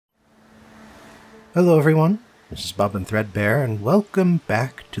Hello everyone, this is Bob and Threadbare, and welcome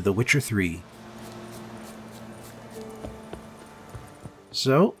back to The Witcher 3.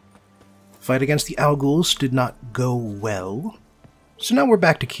 So, fight against the Owlghouls did not go well, so now we're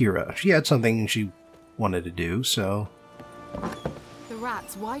back to Kira. She had something she wanted to do, so... The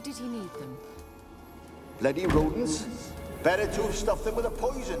rats, why did he need them? Bloody rodents. Better to have stuffed them with a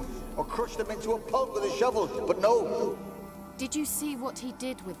poison, or crushed them into a pulp with a shovel, but no. Did you see what he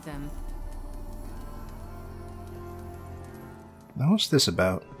did with them? Now what's this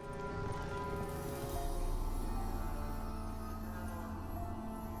about?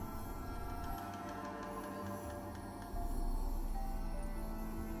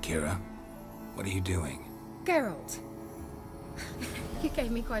 Kira, what are you doing? Geralt! You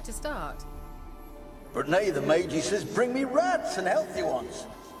gave me quite a start. But now the mage, he says, bring me rats and healthy ones.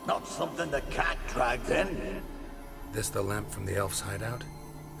 Not something the cat dragged in. This the lamp from the elf's hideout?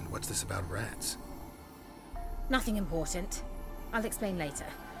 And what's this about rats? Nothing important. I'll explain later.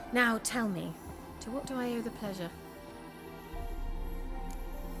 Now tell me, to what do I owe the pleasure?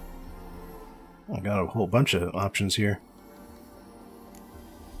 I got a whole bunch of options here.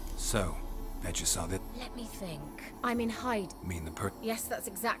 So, bet you saw that. Let me think. I'm in hide. Mean the Yes, that's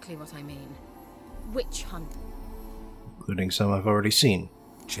exactly what I mean. Witch hunt. Including some I've already seen.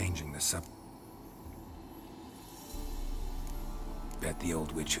 changing the sub. Bet the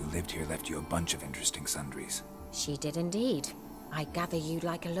old witch who lived here left you a bunch of interesting sundries. She did indeed. I gather you'd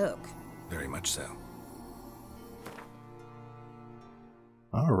like a look. Very much so.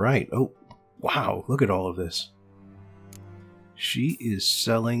 Alright. Oh, wow. Look at all of this. She is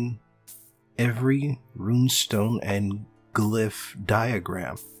selling every runestone and glyph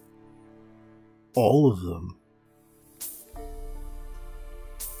diagram. All of them.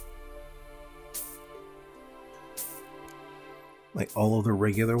 Like all of the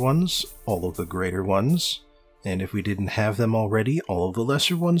regular ones, all of the greater ones, and if we didn't have them already, all of the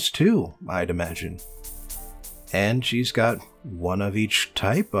lesser ones too, I'd imagine. And she's got one of each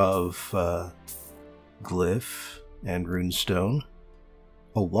type of glyph and runestone,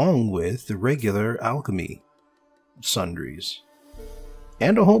 along with the regular alchemy sundries.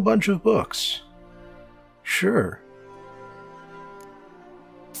 And a whole bunch of books. Sure.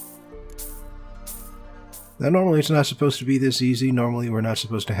 Now, normally it's not supposed to be this easy. Normally we're not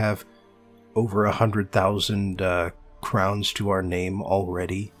supposed to have over 100,000 crowns to our name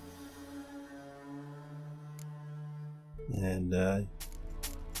already. And,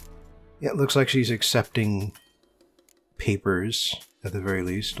 yeah, it looks like she's accepting papers, at the very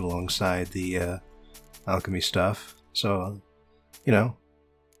least, alongside the alchemy stuff. So, you know,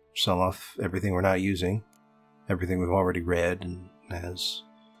 sell off everything we're not using, everything we've already read and has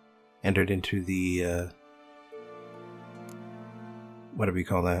entered into the, what do we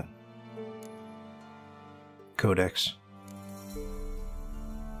call that? Codex.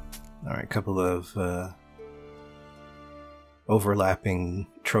 Alright, a couple of overlapping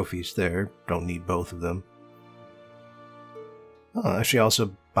trophies there. Don't need both of them. Oh, she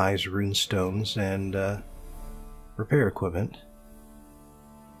also buys runestones and repair equipment.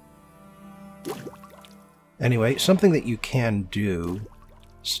 Anyway, something that you can do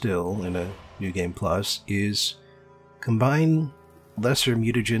still in a New Game Plus is combine lesser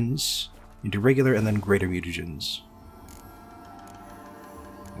mutagens into regular and then greater mutagens.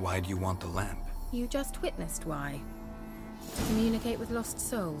 Why do you want the lamp? You just witnessed why. To communicate with lost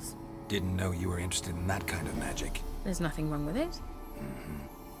souls. Didn't know you were interested in that kind of magic. There's nothing wrong with it.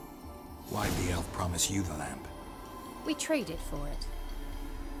 Why'd the elf promise you the lamp? We traded for it.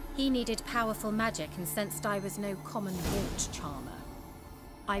 He needed powerful magic and sensed I was no common wart charmer.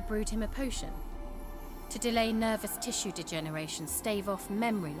 I brewed him a potion to delay nervous tissue degeneration, stave off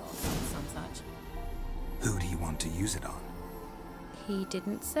memory loss, and some such. Who do you want to use it on? He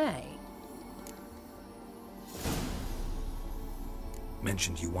didn't say.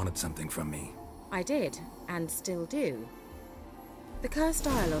 Mentioned you wanted something from me. I did, and still do. The Cursed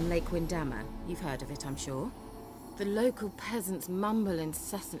Isle on Lake Windammer. You've heard of it, I'm sure. The local peasants mumble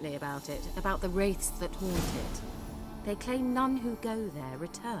incessantly about it, about the wraiths that haunt it. They claim none who go there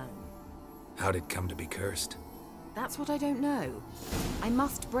return. How'd it come to be cursed? That's what I don't know. I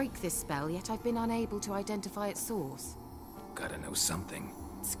must break this spell, yet I've been unable to identify its source. Gotta know something.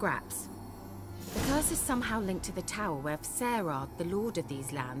 Scraps. The curse is somehow linked to the tower where Serard, the lord of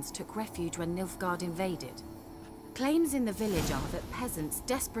these lands, took refuge when Nilfgaard invaded. Claims in the village are that peasants,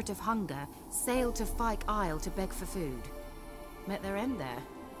 desperate of hunger, sailed to Fyke Isle to beg for food. Met their end there.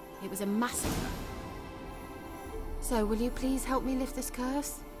 It was a massacre. So, will you please help me lift this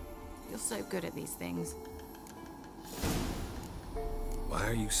curse? You're so good at these things. Why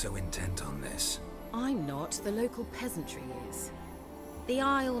are you so intent on this? I'm not. The local peasantry is. The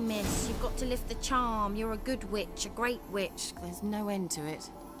Isle, miss. You've got to lift the charm. You're a good witch, a great witch. There's no end to it.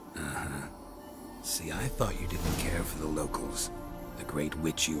 Uh-huh. See, I thought you didn't care for the locals. The great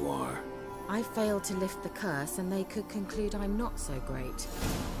witch you are. I failed to lift the curse, and they could conclude I'm not so great.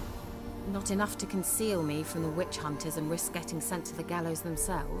 Not enough to conceal me from the witch hunters and risk getting sent to the gallows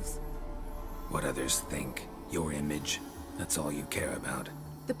themselves. What others think, your image, that's all you care about.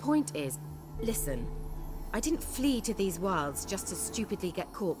 The point is, listen, I didn't flee to these wilds just to stupidly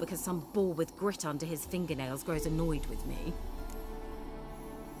get caught because some boar with grit under his fingernails grows annoyed with me.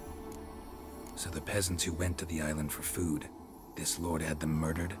 So the peasants who went to the island for food, this lord had them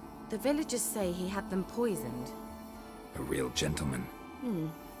murdered? The villagers say he had them poisoned. A real gentleman.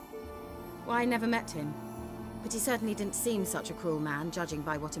 Well, I never met him. But he certainly didn't seem such a cruel man, judging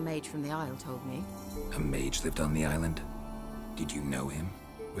by what a mage from the Isle told me. A mage lived on the island? Did you know him?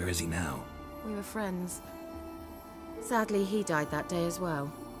 Where is he now? We were friends. Sadly, he died that day as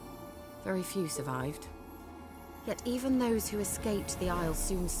well. Very few survived. Yet even those who escaped the Isle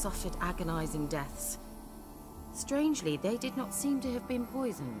soon suffered agonizing deaths. Strangely, they did not seem to have been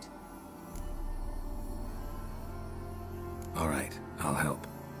poisoned. All right, I'll help.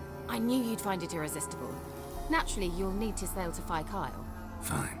 I knew you'd find it irresistible. Naturally, you'll need to sail to Fyke Isle.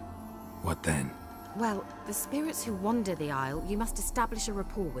 Fine. What then? Well, the spirits who wander the Isle, you must establish a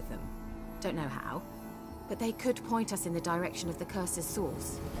rapport with them. Don't know how, but they could point us in the direction of the curse's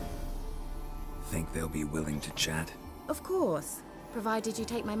source. Think they'll be willing to chat? Of course, provided you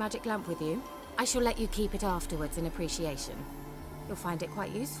take my magic lamp with you. I shall let you keep it afterwards in appreciation. You'll find it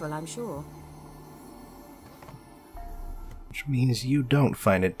quite useful, I'm sure. Which means you don't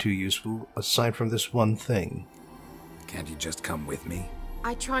find it too useful, aside from this one thing. Can't you just come with me?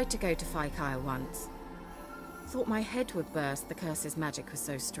 I tried to go to Fyke Isle once. Thought my head would burst, the curse's magic was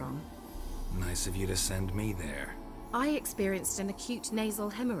so strong. Nice of you to send me there. I experienced an acute nasal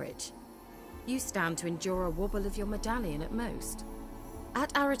hemorrhage. You stand to endure a wobble of your medallion at most.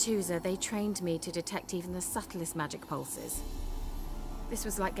 At Aretusa, they trained me to detect even the subtlest magic pulses. This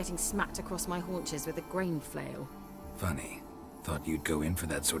was like getting smacked across my haunches with a grain flail. Funny. Thought you'd go in for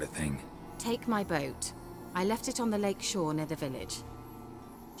that sort of thing. Take my boat. I left it on the lake shore near the village.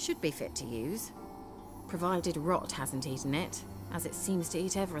 Should be fit to use. Provided rot hasn't eaten it, as it seems to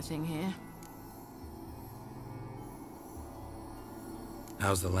eat everything here.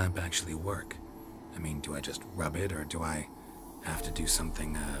 How's the lamp actually work? I mean, do I just rub it, or do I have to do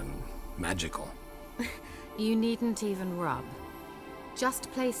something, magical? You needn't even rub.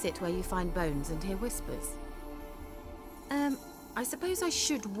 Just place it where you find bones and hear whispers. I suppose I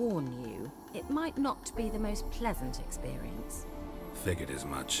should warn you, it might not be the most pleasant experience. Figured as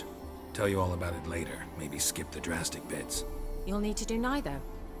much. Tell you all about it later, maybe skip the drastic bits. You'll need to do neither.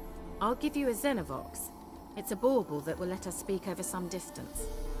 I'll give you a Xenovox. It's a bauble that will let us speak over some distance.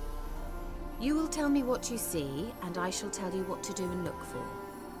 You will tell me what you see, and I shall tell you what to do and look for.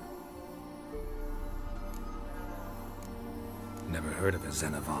 Never heard of a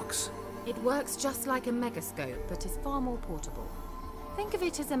Xenovox. It works just like a megascope, but is far more portable. Think of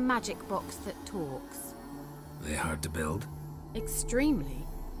it as a magic box that talks. They hard to build? Extremely.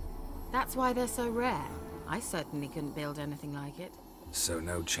 That's why they're so rare. I certainly couldn't build anything like it. So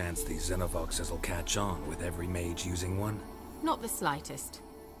no chance these Xenovoxes will catch on with every mage using one? Not the slightest.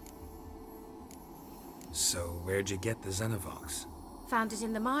 So where'd you get the Xenovox? Found it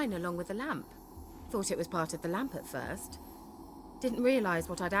in the mine along with the lamp. Thought it was part of the lamp at first. Didn't realize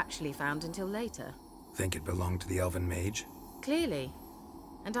what I'd actually found until later. Think it belonged to the elven mage? Clearly.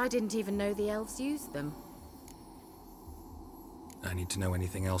 And I didn't even know the elves used them. I need to know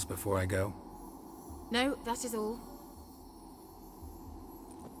anything else before I go? No, that is all.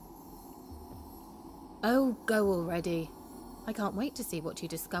 Oh, go already. I can't wait to see what you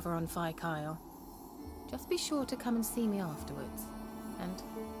discover on Fyke Isle. Just be sure to come and see me afterwards. And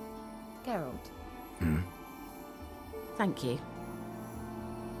Geralt. Thank you.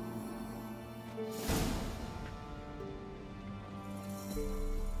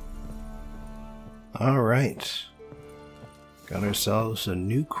 Alright. Got ourselves a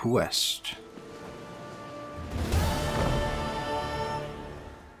new quest.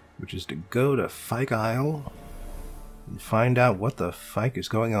 Which is to go to Fyke Isle and find out what the Fyke is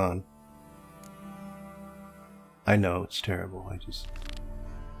going on. I know, it's terrible.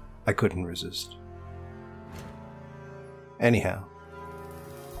 I couldn't resist. Anyhow.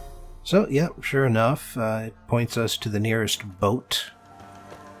 So, yeah, sure enough, it points us to the nearest boat,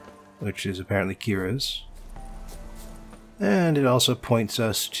 which is apparently Kira's. And it also points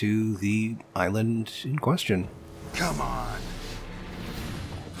us to the island in question. Come on.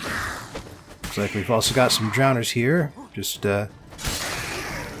 Looks like we've also got some drowners here, just in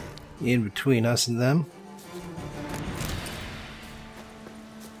between us and them.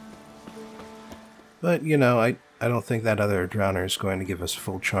 But, you know, I don't think that other drowner is going to give us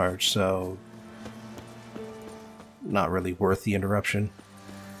full charge, so not really worth the interruption.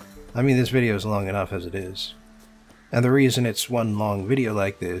 I mean, this video is long enough as it is. And the reason it's one long video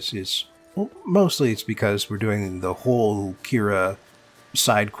like this is, well, mostly it's because we're doing the whole Kira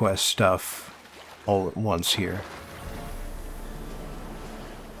side quest stuff all at once here.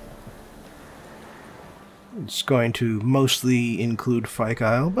 It's going to mostly include Fyke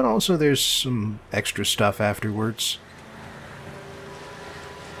Isle, but also there's some extra stuff afterwards.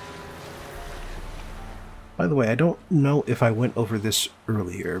 By the way, I don't know if I went over this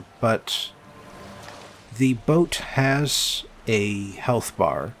earlier, but the boat has a health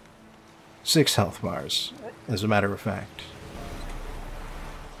bar. 6 health bars, as a matter of fact.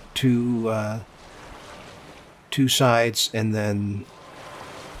 Two sides, and then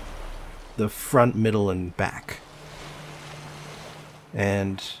the front, middle, and back.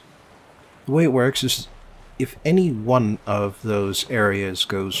 And the way it works is if any one of those areas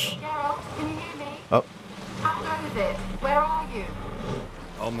goes... Geralt, can you hear me? Oh. How goes it? Where are you?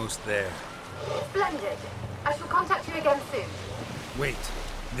 Almost there. Splendid. I shall contact you again soon. Wait,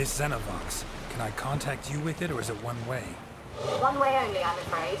 this Xenovox, can I contact you with it, or is it one way? One way only, I'm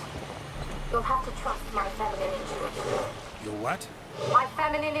afraid. You'll have to trust my feminine intuition. Your what? My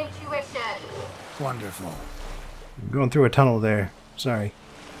feminine intuition! Wonderful. I'm going through a tunnel there. Sorry.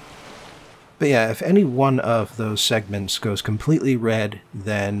 But yeah, if any one of those segments goes completely red,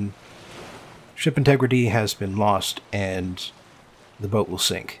 then ship integrity has been lost and the boat will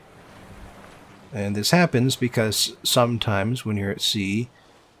sink. And this happens because sometimes when you're at sea,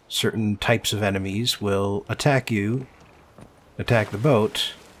 certain types of enemies will attack you, attack the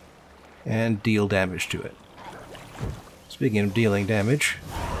boat, and deal damage to it. Speaking of dealing damage...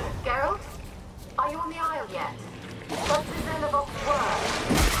 Geralt? Are you on the Isle yet? Does the Xenovox work?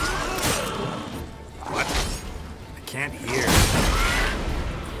 What? I can't hear.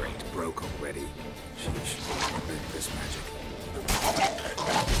 Great, broke already. Sheesh. Rid this magic.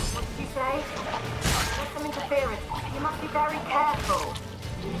 What did you say? There's some interference. You must be very careful.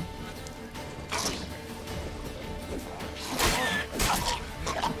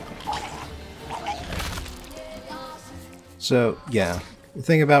 So, yeah. The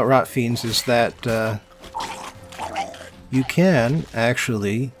thing about Rot Fiends is that you can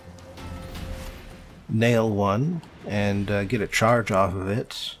actually nail one and get a charge off of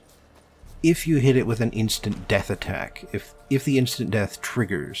it if you hit it with an instant death attack, if the instant death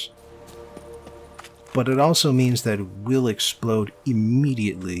triggers. But it also means that it will explode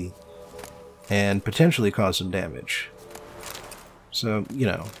immediately and potentially cause some damage. So, you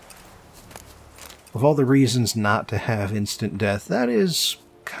know, of all the reasons not to have instant death, that is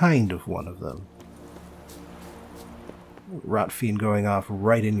kind of one of them. Rot Fiend going off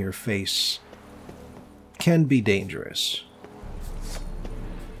right in your face can be dangerous.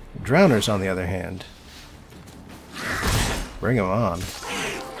 Drowners, on the other hand, bring them on.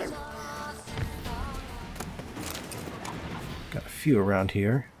 Got a few around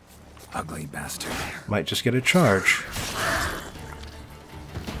here. Ugly bastard. Might just get a charge.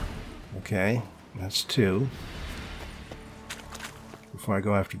 Okay, that's 2. Before I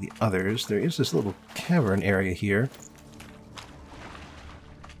go after the others, there is this little cavern area here.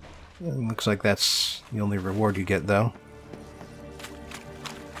 It looks like that's the only reward you get, though.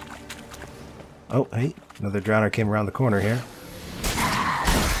 Oh, hey, another drowner came around the corner here.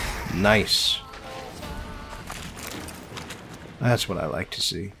 Nice. That's what I like to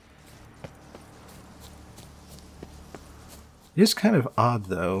see. It is kind of odd,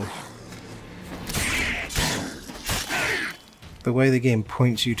 though, the way the game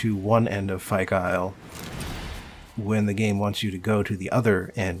points you to one end of Fyke Isle when the game wants you to go to the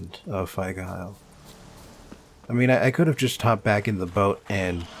other end of Fyke Isle. I mean, I could have just hopped back in the boat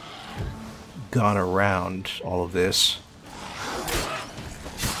and gone around all of this.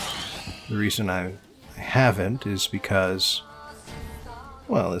 The reason I haven't is because,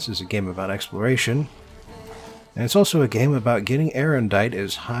 well, this is a game about exploration, and it's also a game about getting Erendite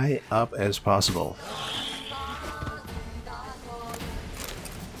as high up as possible.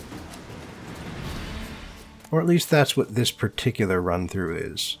 Or at least that's what this particular run-through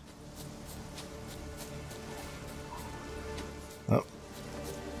is. Oh.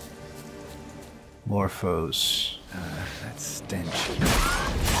 More foes. That stench.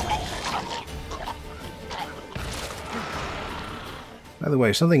 By the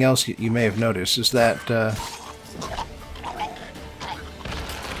way, something else you may have noticed is that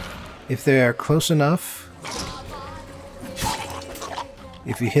if they're close enough,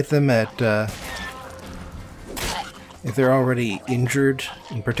 if you hit them at, if they're already injured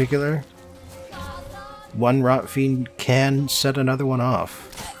in particular, one rot fiend can set another one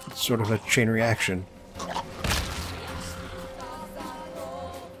off. It's sort of a chain reaction.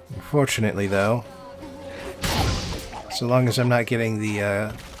 Unfortunately, though, so long as I'm not getting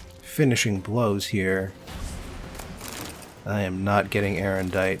the finishing blows here, I am not getting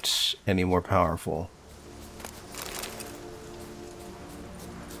Erendite any more powerful.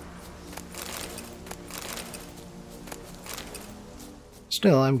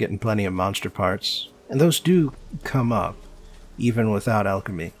 Still, I'm getting plenty of monster parts, and those do come up, even without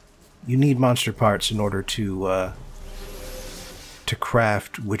alchemy. You need monster parts in order to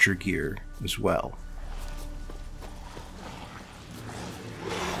craft Witcher gear as well.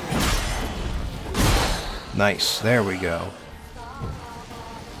 Nice, there we go.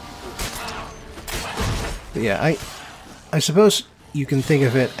 But yeah, I suppose you can think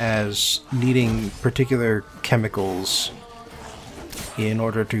of it as needing particular chemicals in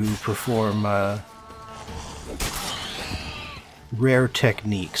order to perform rare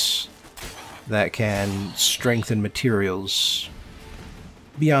techniques that can strengthen materials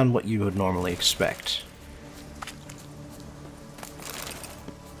beyond what you would normally expect.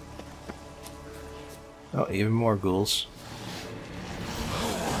 Oh, even more ghouls.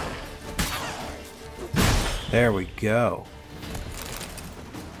 There we go.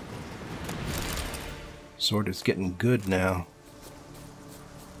 Sword is getting good now.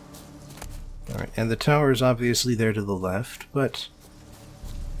 Alright, and the tower is obviously there to the left, but...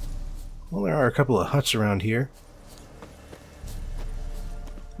 well, there are a couple of huts around here.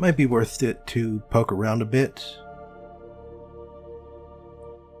 Might be worth it to poke around a bit.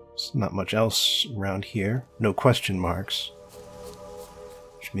 There's not much else around here. No question marks.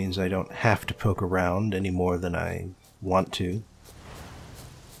 Which means I don't have to poke around any more than I want to.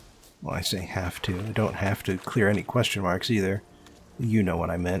 Well, I say have to. I don't have to clear any question marks either. You know what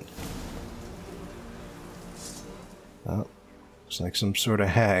I meant. Oh, looks like some sort of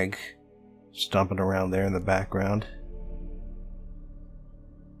hag stomping around there in the background.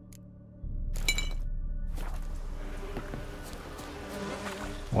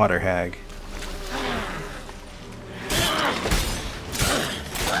 Water hag.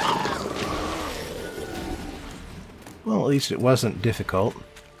 Well, at least it wasn't difficult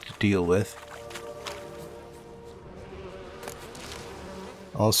to deal with.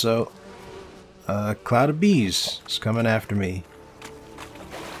 Also, a cloud of bees is coming after me.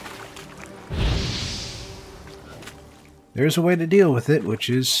 There's a way to deal with it, which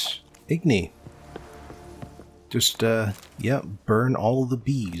is Igni. Just, yeah, burn all the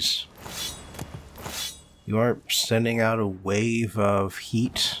bees. You are sending out a wave of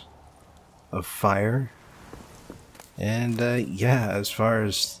heat, of fire, and, yeah, as far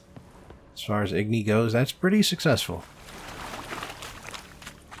as Igni goes, that's pretty successful.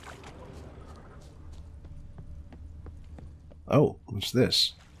 Oh, what's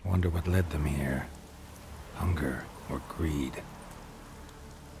this? Wonder what led them here. Hunger or greed?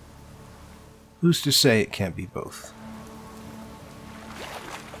 Who's to say it can't be both?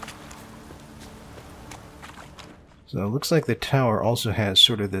 So it looks like the tower also has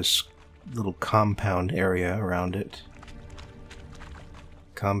sort of this little compound area around it.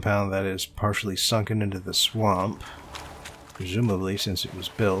 Compound that is partially sunken into the swamp, presumably since it was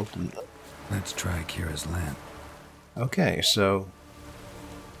built. Let's try Kira's lamp. Okay, so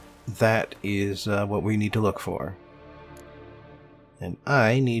that is what we need to look for. And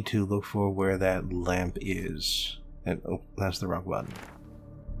I need to look for where that lamp is. And oh, that's the wrong button.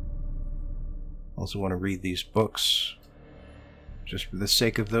 Also want to read these books, just for the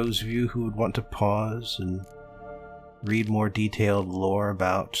sake of those of you who would want to pause and read more detailed lore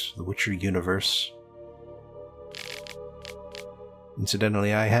about the Witcher universe.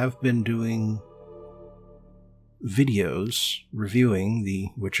 Incidentally, I have been doing videos reviewing the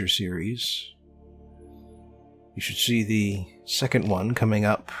Witcher series. You should see the second one coming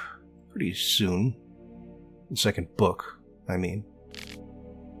up pretty soon. The second book, I mean.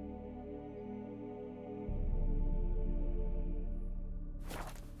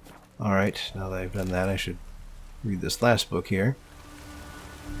 Alright, now that I've done that, I should read this last book here.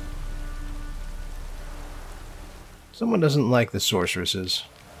 Someone doesn't like the sorceresses.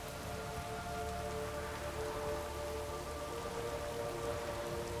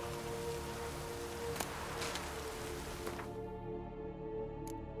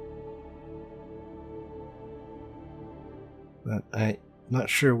 But I'm not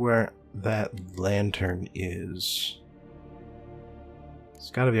sure where that lantern is. It's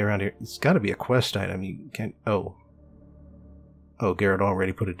It's gotta be around here. It's gotta be a quest item. You can't... Oh. Oh, Garrett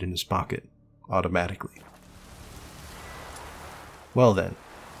already put it in his pocket. Automatically. Well then.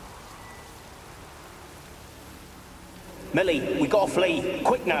 Millie, we gotta flee.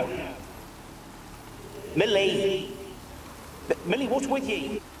 Quick now. Millie! Millie, what's with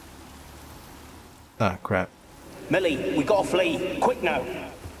ye? Ah, crap. Millie, we gotta flee. Quick now.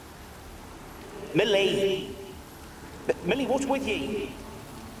 Millie! Millie, what's with ye?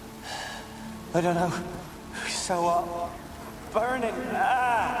 I don't know. So hot. Burning.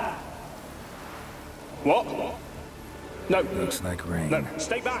 Ah! What? No. Looks like rain. No,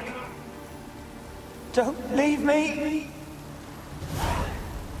 stay back. Don't leave me!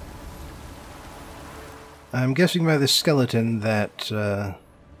 I'm guessing by the skeleton that,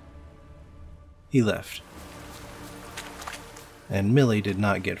 he left. And Millie did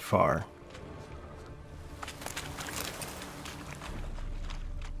not get far.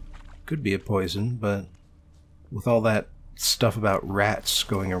 Could be a poison, but with all that stuff about rats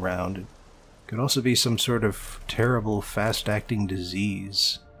going around, it could also be some sort of terrible, fast-acting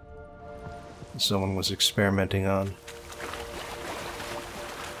disease someone was experimenting on.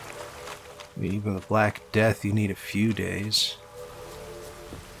 I mean, even with Black Death, you need a few days.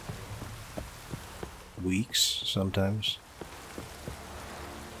 Weeks, sometimes.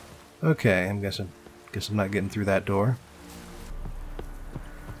 Okay, guess I'm not getting through that door.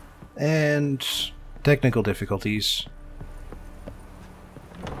 And technical difficulties.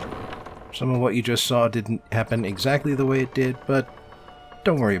 Some of what you just saw didn't happen exactly the way it did, but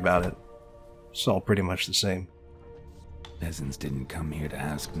don't worry about it. It's all pretty much the same. Peasants didn't come here to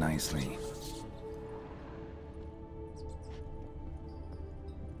ask nicely.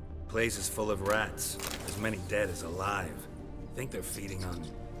 Place is full of rats. As many dead as alive. Think they're feeding on...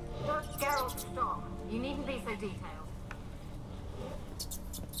 Geralt, stop. You needn't be so detailed.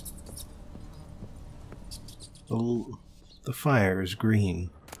 The fire is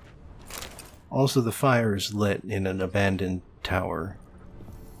green. Also, the fire is lit in an abandoned tower.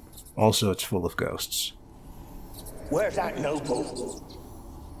 Also, it's full of ghosts. Where's that noble?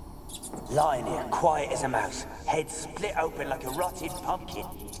 Lying here, quiet as a mouse, head split open like a rotted pumpkin.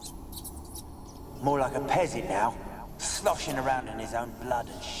 More like a peasant now, sloshing around in his own blood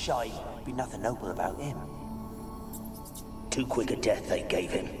and shite. Be nothing noble about him. Too quick a death they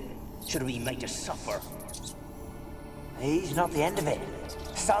gave him. Should have been made to suffer. He's not the end of it.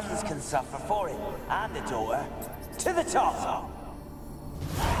 Sons can suffer for him, and a daughter. To the top!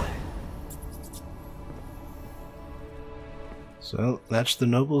 So, that's the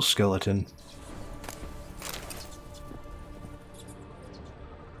noble skeleton.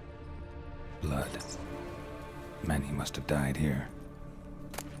 Blood. Many must have died here.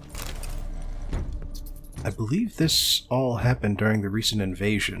 I believe this all happened during the recent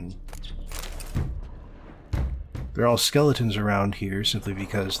invasion. There are all skeletons around here simply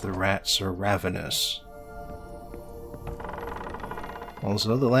because the rats are ravenous.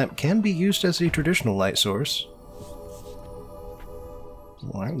 Also, the lamp can be used as a traditional light source.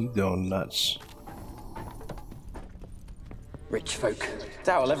 Why are you going nuts? Rich folk.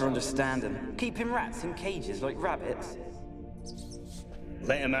 Doubt I'll ever understand them. Keeping rats in cages like rabbits.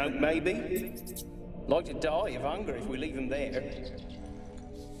 Let them out, maybe? Like to die of hunger if we leave them there.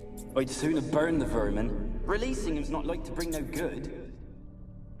 I'd sooner burn the vermin. Releasing them's not like to bring no good.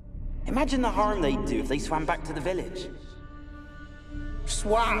 Imagine the harm they'd do if they swam back to the village.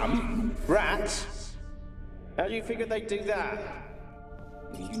 Swam? Rats? How do you figure they'd do that?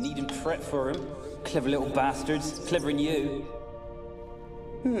 You needn't fret for them. Clever little bastards. Clever than you.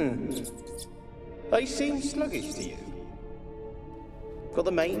 They seem sluggish to you. Got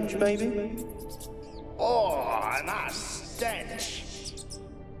the mange, maybe? Oh, and that stench!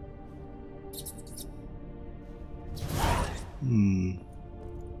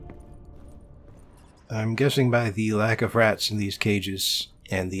 I'm guessing by the lack of rats in these cages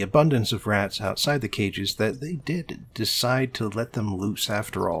and the abundance of rats outside the cages that they did decide to let them loose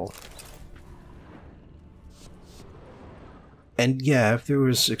after all. And yeah, if there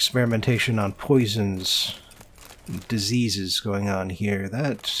was experimentation on poisons, diseases going on here,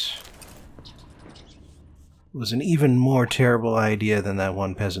 that was an even more terrible idea than that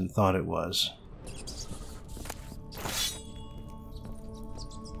one peasant thought it was.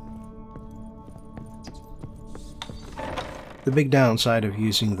 The big downside of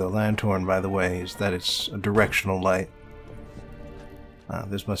using the lanthorn, by the way, is that it's a directional light.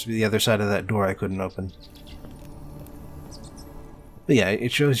 This must be the other side of that door I couldn't open. But yeah,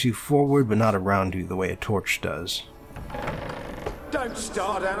 it shows you forward but not around you the way a torch does. Don't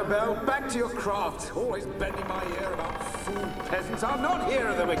start, Annabelle. Back to your craft. Always bending my ear about fool peasants, I'll not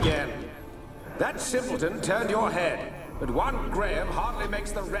hear them again. That simpleton turned your head, but one Graham hardly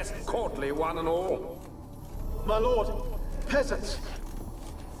makes the rest courtly, one and all. My lord, peasants.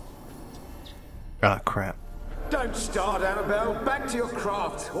 Ah, crap. Don't start, Annabelle. Back to your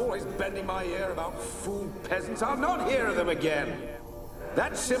craft. Always bending my ear about fool peasants. I'll not hear them again.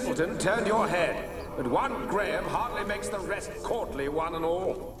 That simpleton turned your head, but one Graham hardly makes the rest courtly, one and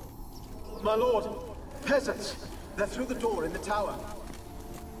all. My lord, peasants. They're through the door in the tower.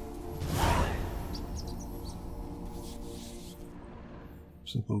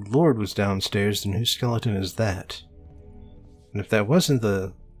 So the Lord was downstairs, then whose skeleton is that? And if that wasn't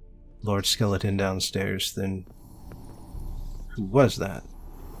the Lord skeleton downstairs, then who was that?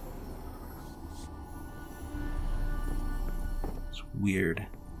 It's weird.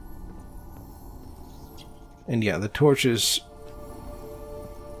 And yeah, the torches,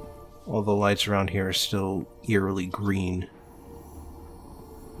 all the lights around here are still eerily green.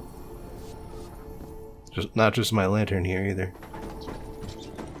 Not just my lantern here either.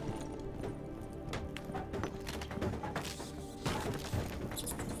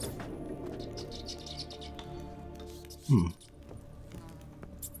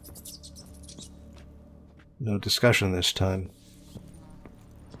 No discussion this time.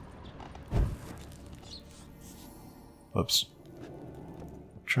 Oops.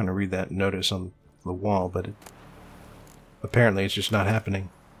 I'm trying to read that notice on the wall, but apparently it's just not happening.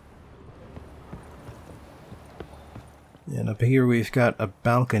 And up here we've got a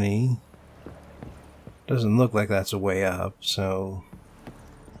balcony. Doesn't look like that's a way up, so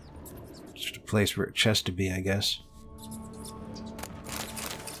just a place for a chest to be, I guess.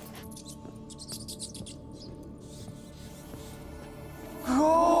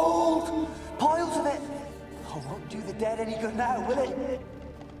 Gold! Piles of it! Oh, won't do the dead any good now, will it?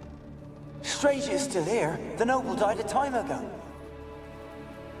 Strange it's still here. The noble died a time ago.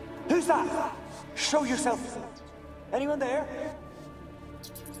 Who's that? Show yourself. Anyone there?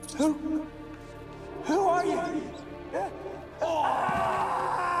 Who? Who are you? Yeah.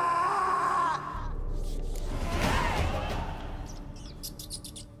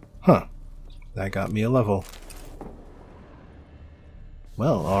 Huh. That got me a level.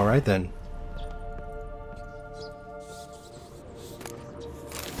 Well, alright then.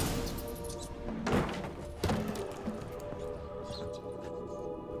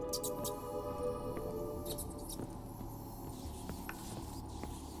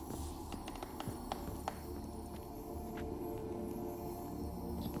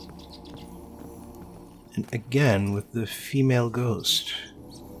 And again with the female ghost.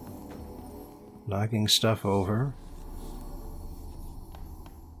 Knocking stuff over.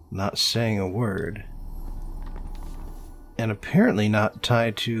 Not saying a word. And apparently not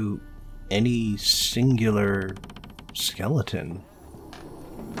tied to any singular skeleton.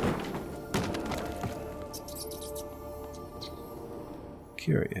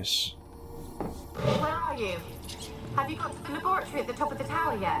 Curious. Where are you? Have you got to the laboratory at the top of the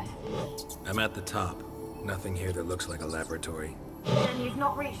tower yet? I'm at the top. Nothing here that looks like a laboratory. Then you've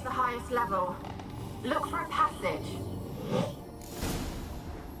not reached the highest level. Look for a passage.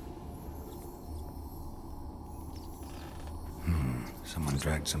 Someone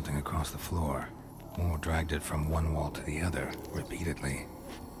dragged something across the floor. Or dragged it from one wall to the other, repeatedly.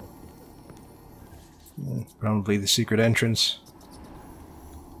 Probably the secret entrance.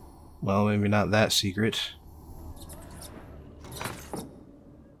 Well, maybe not that secret.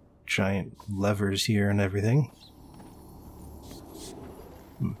 Giant levers here and everything.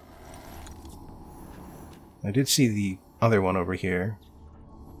 I did see the other one over here.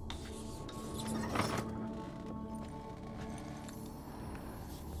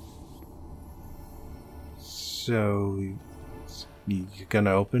 So, you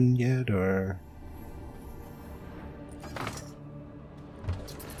gonna open yet, or?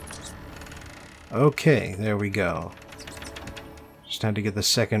 Okay, there we go. Just had to get the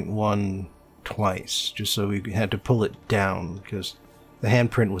second one twice, just so we had to pull it down, because the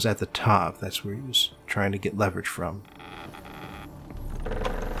handprint was at the top. That's where he was trying to get leverage from.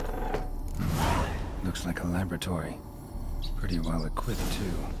 Looks like a laboratory. Pretty well equipped, too.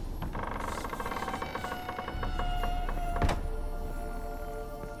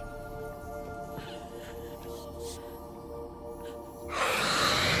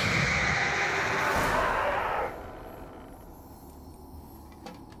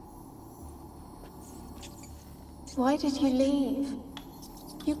 Why did you leave?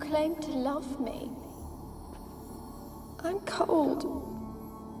 You claimed to love me. I'm cold.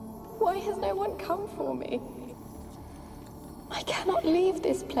 Why has no one come for me? I cannot leave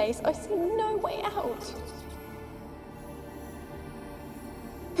this place. I see no way out.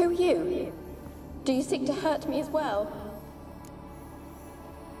 are you? Do you seek to hurt me as well?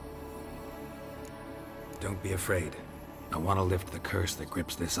 Don't be afraid. I want to lift the curse that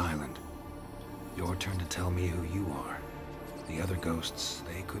grips this island. Your turn to tell me who you are. The other ghosts,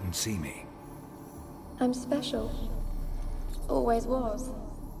 they couldn't see me. I'm special. Always was.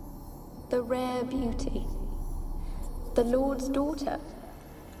 The rare beauty. The Lord's daughter.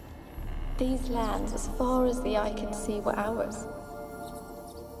 These lands, as far as the eye could see, were ours.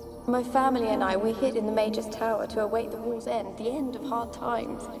 My family and I, we hid in the Mage's Tower to await the war's end, the end of hard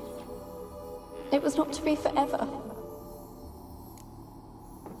times. It was not to be forever.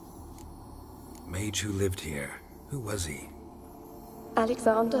 Mage who lived here. Who was he?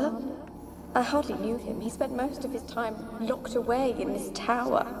 Alexander? I hardly knew him. He spent most of his time locked away in this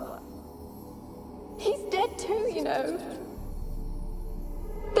tower. He's dead too, you know.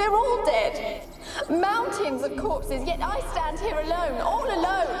 They're all dead. Mountains of corpses, yet I stand here alone, all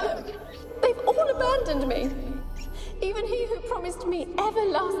alone. They've all abandoned me. Even he who promised me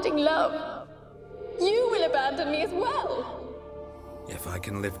everlasting love. You will abandon me as well. If I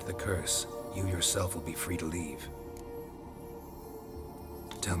can lift the curse, you yourself will be free to leave.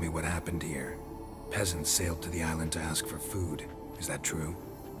 Tell me what happened here. Peasants sailed to the island to ask for food. Is that true?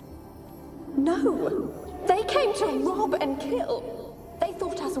 No. They came to rob and kill. They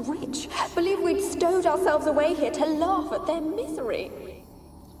thought us rich, believed we'd stowed ourselves away here to laugh at their misery.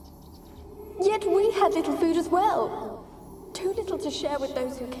 Yet we had little food as well. Too little to share with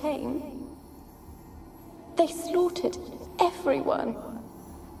those who came. They slaughtered everyone.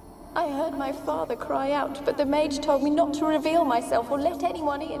 I heard my father cry out, but the mage told me not to reveal myself or let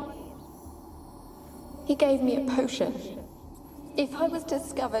anyone in. He gave me a potion. If I was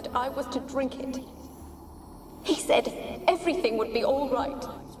discovered, I was to drink it. He said everything would be all right.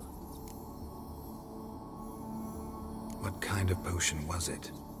 What kind of potion was it?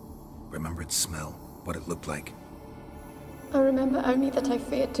 Remember its smell? What it looked like? I remember only that I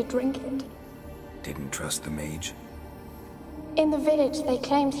feared to drink it. Didn't trust the mage? In the village, they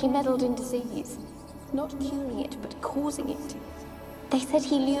claimed he meddled in disease. Not curing it, but causing it. They said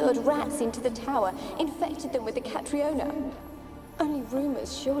he lured rats into the tower, infected them with the Catriona. Only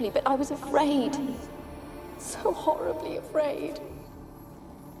rumors, surely, but I was afraid. So horribly afraid.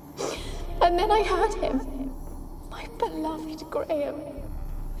 And then I heard him. My beloved Graham.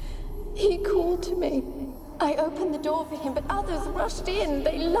 He called to me. I opened the door for him, but others rushed in.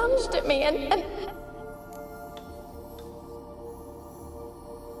 They lunged at me and...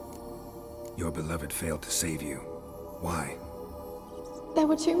 Your beloved failed to save you. Why? There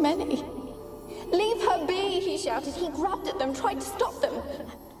were too many. Leave her be, he shouted. He grabbed at them, tried to stop them.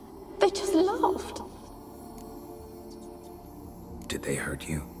 They just laughed. Did they hurt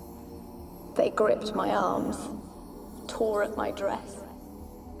you? They gripped my arms, tore at my dress.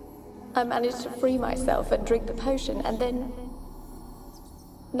 I managed to free myself and drink the potion, and then...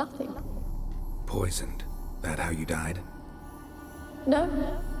 nothing. Poisoned? That how you died?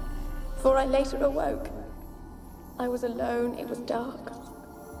 No, for I later awoke. I was alone, it was dark.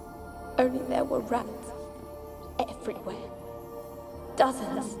 Only there were rats everywhere.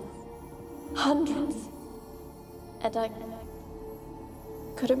 Dozens. Hundreds. And I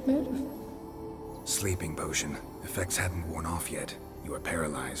couldn't move. Sleeping potion. Effects hadn't worn off yet. You were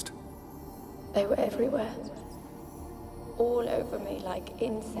paralyzed. They were everywhere. All over me like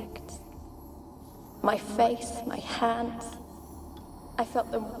insects. My face, my hands. I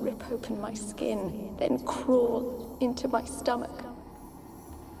felt them rip open my skin, then crawl into my stomach.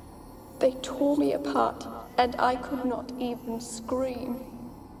 They tore me apart, and I could not even scream.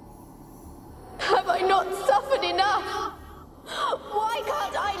 Have I not suffered enough? Why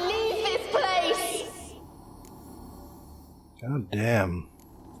can't I leave this place? God damn.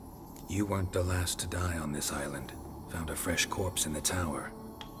 You weren't the last to die on this island. Found a fresh corpse in the tower.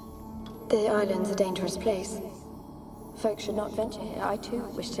 The island's a dangerous place. Folks should not venture here. I too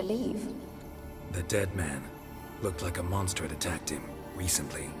wish to leave. The dead man. Looked like a monster had attacked him,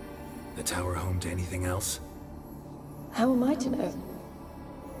 recently. The tower home to anything else? How am I to know?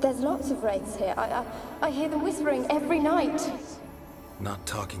 There's lots of wraiths here. I hear them whispering every night. Not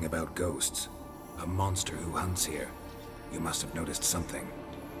talking about ghosts. A monster who hunts here. You must have noticed something.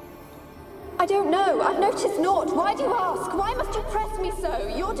 I don't know. I've noticed naught. Why do you ask? Why must you press me so?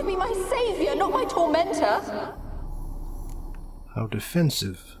 You're to be my savior, not my tormentor. How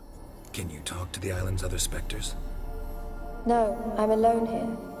defensive. Can you talk to the island's other specters? No, I'm alone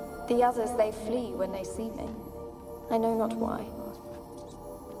here. The others, they flee when they see me. I know not why.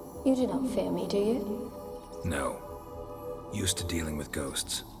 You do not fear me, do you? No. Used to dealing with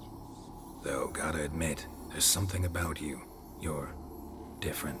ghosts. Though, gotta admit, there's something about you. You're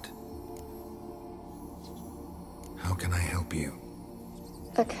different. How can I help you?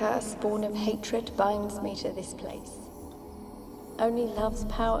 A curse born of hatred binds me to this place. Only love's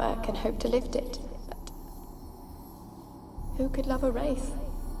power can hope to lift it. But who could love a wraith?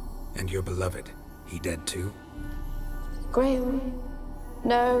 And your beloved, he dead too? Graham?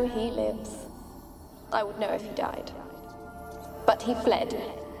 No, he lives. I would know if he died. But he fled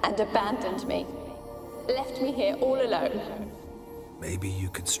and abandoned me. Left me here all alone. Maybe you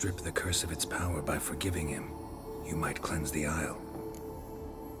could strip the curse of its power by forgiving him. You might cleanse the Isle.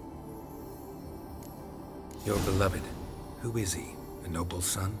 Your beloved, who is he? A noble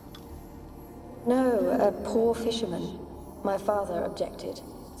son? No, a poor fisherman. My father objected,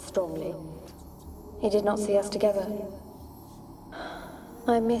 strongly. He did not see us together.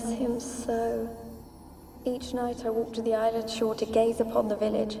 I miss him so. Each night I walk to the island shore to gaze upon the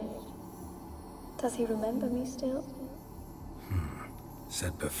village. Does he remember me still?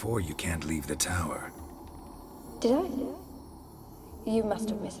 Said before you can't leave the tower. Did I? You must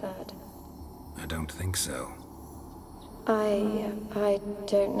have misheard. I don't think so. I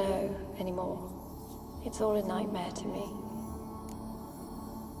don't know anymore. It's all a nightmare to me.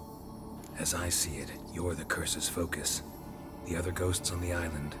 As I see it, you're the curse's focus. The other ghosts on the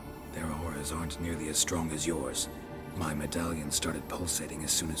island, their auras aren't nearly as strong as yours. My medallion started pulsating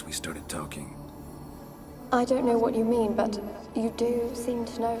as soon as we started talking. I don't know what you mean, but you do seem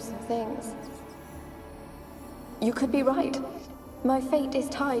to know some things. You could be right. My fate is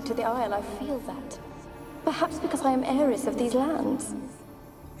tied to the Isle, I feel that. Perhaps because I am heiress of these lands.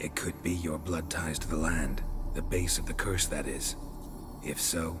 It could be your blood ties to the land, the base of the curse, that is. If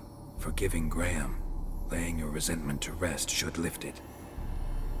so, forgiving Graham, laying your resentment to rest should lift it.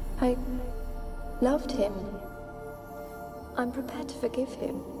 I loved him. I'm prepared to forgive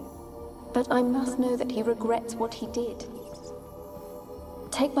him. But I must know that he regrets what he did.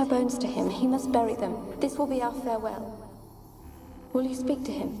 Take my bones to him. He must bury them. This will be our farewell. Will you speak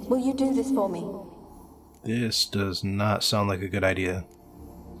to him? Will you do this for me? This does not sound like a good idea.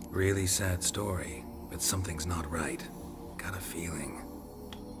 Really sad story, but something's not right. Got a feeling.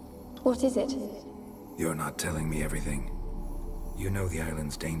 What is it? You're not telling me everything. You know the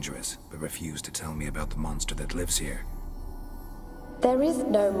island's dangerous, but refuse to tell me about the monster that lives here. There is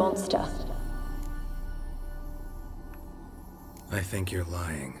no monster. I think you're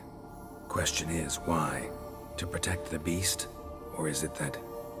lying. Question is, why? To protect the beast? Or is it that...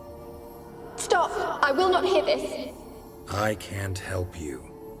 Stop! I will not hear this! I can't help you.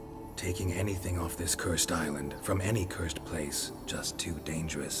 Taking anything off this cursed island, from any cursed place, just too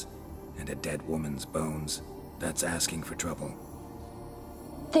dangerous. And a dead woman's bones, that's asking for trouble.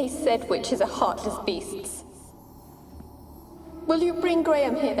 They said witches are heartless beasts. Will you bring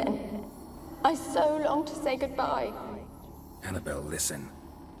Graham here then? I so long to say goodbye. Annabelle, listen.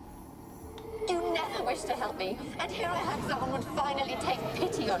 You never wished to help me, and here I have someone would finally take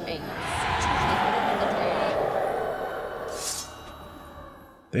pity on me.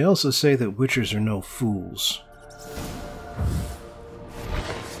 They also say that witchers are no fools.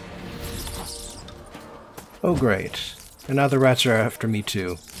 Oh great. And now the rats are after me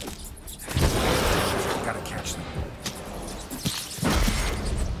too. Gotta catch them.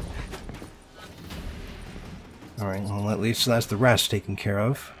 Alright, well at least that's the rats taken care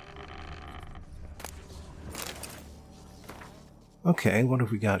of. Okay, what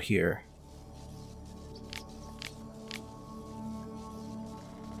have we got here?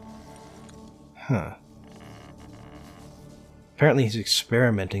 Huh. Apparently he's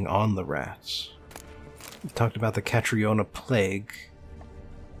experimenting on the rats. We talked about the Catriona plague.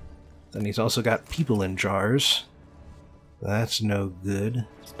 Then he's also got people in jars. That's no good.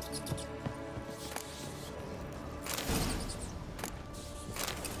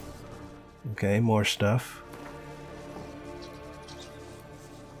 Okay, more stuff.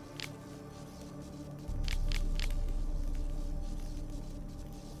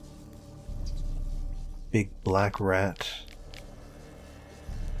 Big black rat.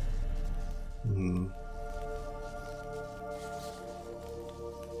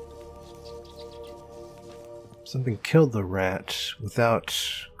 Something killed the rat without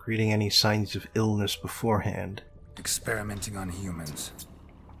creating any signs of illness beforehand. Experimenting on humans.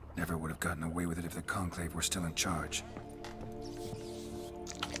 Never would have gotten away with it if the Conclave were still in charge.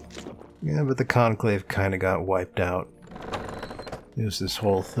 Yeah, but the Conclave kinda got wiped out. It was this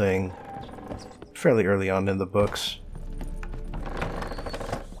whole thing fairly early on in the books.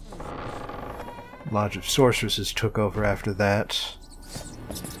 Lodge of Sorceresses took over after that.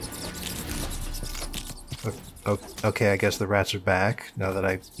 Okay, I guess the rats are back, now that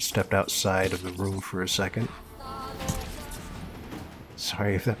I stepped outside of the room for a second.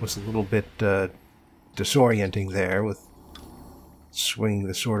 Sorry if that was a little bit disorienting there with swinging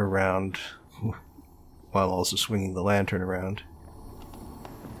the sword around while also swinging the lantern around.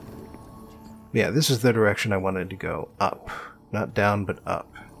 Yeah, this is the direction I wanted to go. Up. Not down, but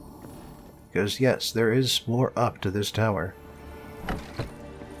up. Because, yes, there is more up to this tower.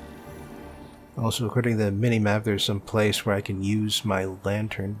 Also, according to the minimap, there's some place where I can use my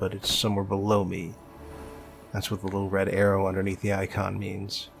lantern, but it's somewhere below me. That's what the little red arrow underneath the icon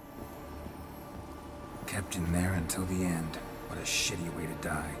means. Kept in there until the end. What a shitty way to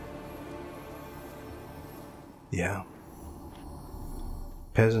die. Yeah.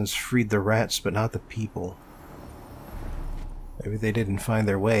 Peasants freed the rats, but not the people. Maybe they didn't find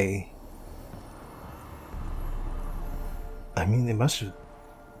their way. I mean, they must have...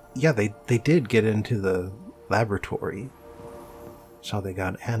 Yeah, they did get into the laboratory. That's how they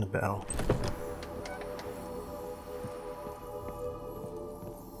got Annabelle.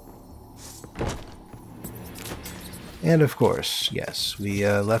 And of course, yes, we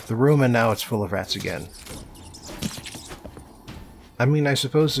left the room and now it's full of rats again. I mean, I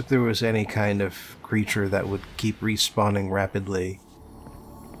suppose if there was any kind of creature that would keep respawning rapidly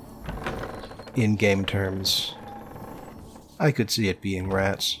in game terms, I could see it being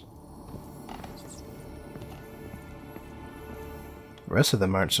rats. The rest of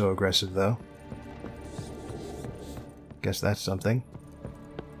them aren't so aggressive, though. Guess that's something.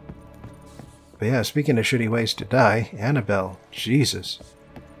 But yeah, speaking of shitty ways to die, Annabelle, Jesus.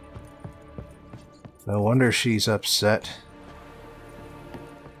 No wonder she's upset.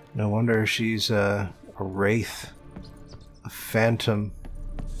 No wonder she's a wraith, a phantom.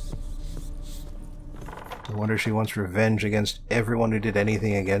 No wonder she wants revenge against everyone who did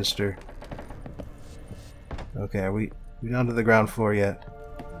anything against her. Okay, are we down to the ground floor yet?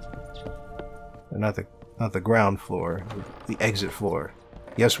 Not the ground floor, the exit floor.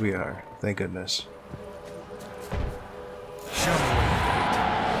 Yes, we are. Thank goodness.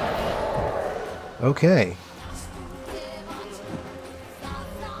 Okay.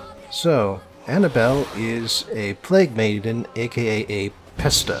 So, Annabelle is a plague maiden, aka a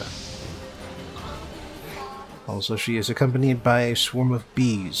pesta. Also, she is accompanied by a swarm of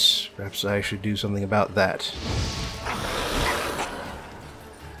bees. Perhaps I should do something about that.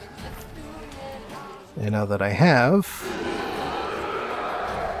 And now that I have...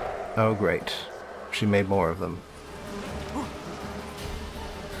 Oh, great. She made more of them.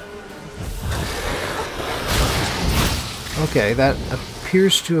 Okay, that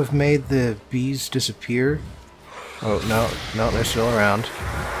appears to have made the bees disappear. Oh, no, they're still around.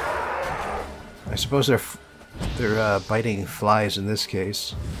 I suppose they're biting flies in this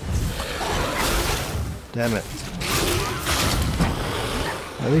case. Damn it.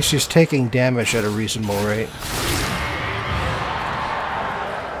 At least she's taking damage at a reasonable rate.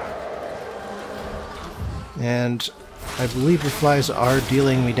 And I believe the flies are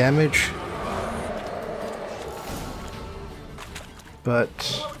dealing me damage. But...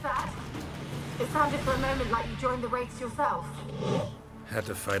 What was that? It sounded for a moment like you joined the wraiths yourself. Had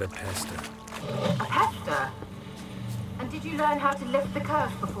to fight a pester. A pester? And did you learn how to lift the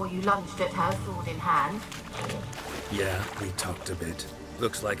curse before you lunged at her, sword in hand? Yeah, we talked a bit.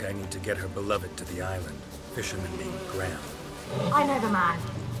 Looks like I need to get her beloved to the island. Fisherman named Graham. I know the man.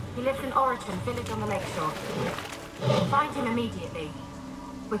 He lives in Oriton, village on the lakeshore. Find him immediately.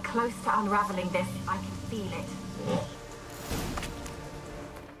 We're close to unraveling this. I can feel it.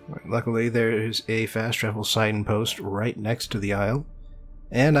 Luckily, there is a fast travel signpost right next to the isle.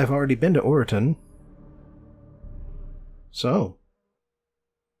 And I've already been to Oriton. So,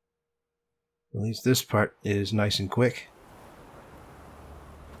 at least this part is nice and quick.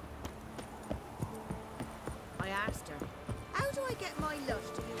 I asked her, how do I get my love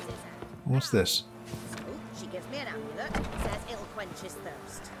to use his hand? What's this? So she gives me an amulet, says it'll quench his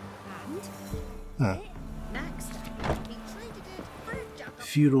thirst. And? Huh. Next, he traded it for a jug of...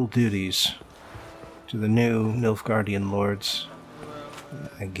 Feudal duties to the new Nilfgaardian lords,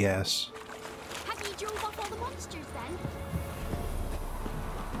 I guess. Have you drove off all the monsters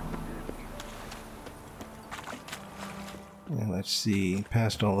then? And let's see,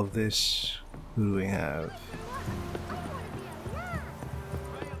 past all of this, who do we have?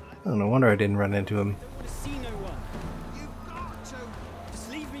 Oh, no wonder I didn't run into him.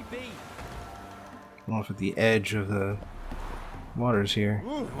 I'm off at the edge of the waters here.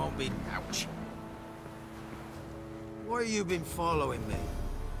 It won't be... Ouch. Why you been following me?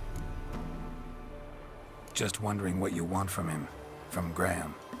 Just wondering what you want from him. From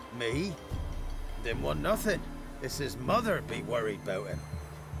Graham. Me? Didn't want nothing. It's his mother be worried about him.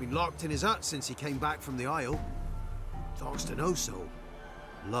 Been locked in his hut since he came back from the Isle. Talks to no soul.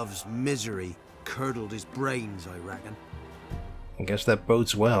 Love's misery curdled his brains, I reckon. I guess that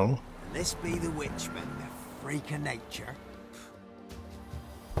bodes well. This be the witchman, the freak of nature.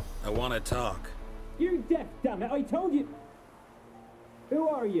 I want to talk. You're deaf, damn it! I told you. Who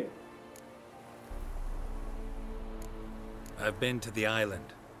are you? I've been to the island.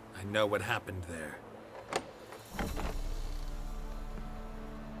 I know what happened there.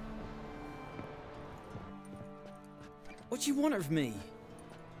 What do you want of me?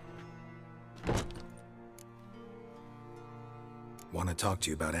 Want to talk to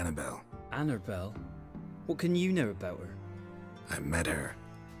you about Annabelle. Annabelle? What can you know about her? I met her.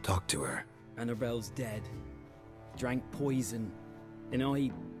 Talked to her. Annabelle's dead. Drank poison. And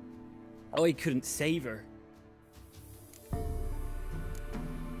I couldn't save her.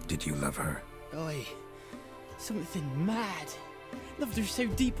 Did you love her? Something mad. Loved her so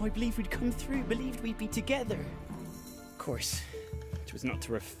deep I believed we'd come through, believed we'd be together. Of course, it was not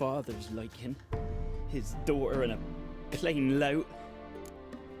to her father's liking. His daughter and a plain lout.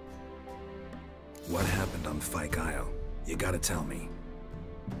 What happened on Fyke Isle? You gotta tell me.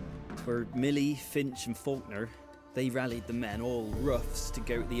 For Millie, Finch and Faulkner, they rallied the men, all roughs, to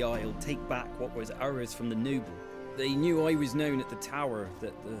go to the Isle, take back what was ours from the noble. They knew I was known at the tower,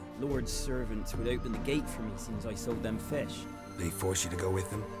 that the Lord's servants would open the gate for me since I sold them fish. They forced you to go with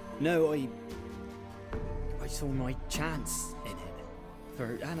them? No, I saw my chance in it,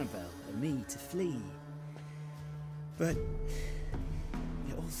 for Annabelle and me to flee. But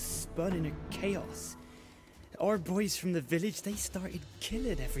it all spun in a chaos. Our boys from the village, they started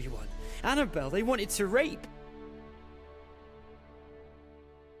killing everyone. Annabelle, they wanted to rape.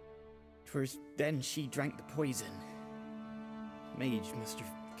 'Twas then she drank the poison. Mage must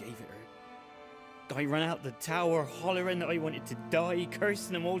have gave it her. I ran out the tower, hollering that I wanted to die,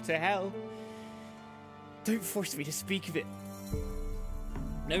 cursing them all to hell. Don't force me to speak of it.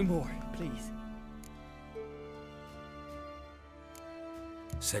 No more, please.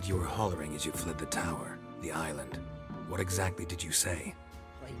 Said you were hollering as you fled the tower, the island. What exactly did you say?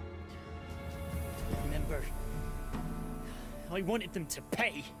 I remember. I wanted them to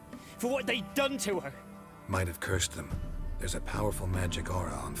pay for what they'd done to her. Might have cursed them. There's a powerful magic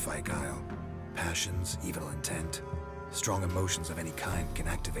aura on Fyke Isle. Passions, evil intent, strong emotions of any kind can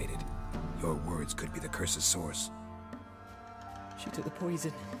activate it. Your words could be the curse's source. She took the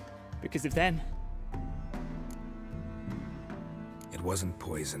poison because of them. It wasn't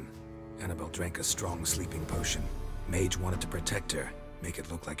poison. Annabelle drank a strong sleeping potion. Mage wanted to protect her, make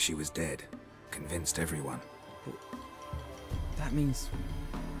it look like she was dead. Convinced everyone. That means...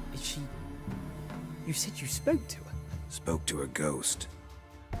 is she... You said you spoke to her? Spoke to her ghost.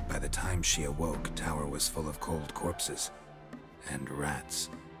 By the time she awoke, tower was full of cold corpses. And rats.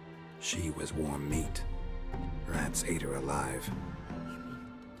 She was warm meat. Rats ate her alive. You mean...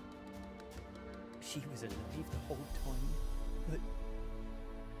 she was alive the whole time? But...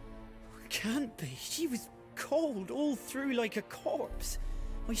 can't be. She was cold all through like a corpse.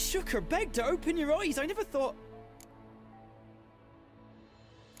 I shook her, begged her, open your eyes. I never thought...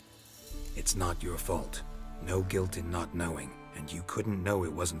 It's not your fault. No guilt in not knowing, and you couldn't know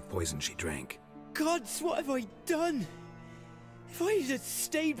it wasn't poison she drank. Gods, what have I done? If I had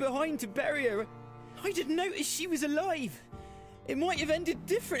stayed behind to bury her, I didn't notice she was alive. It might have ended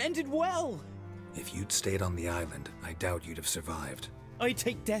different, ended well. If you'd stayed on the island, I doubt you'd have survived. I'd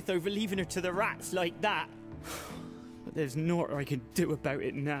take death over leaving her to the rats like that. But there's naught I can do about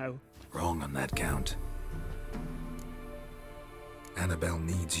it now. Wrong on that count. Annabelle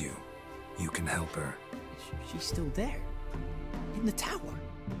needs you. You can help her. She's still there? In the tower?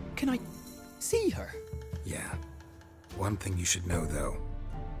 Can I see her? Yeah. One thing you should know, though.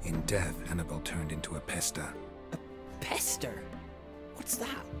 In death, Annabelle turned into a pesta. A pester? What's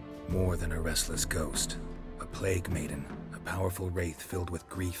that? More than a restless ghost. A plague maiden. A powerful wraith filled with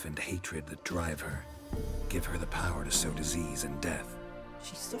grief and hatred that drive her. Give her the power to sow disease and death.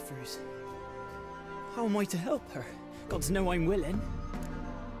 She suffers. How am I to help her? Gods know I'm willing.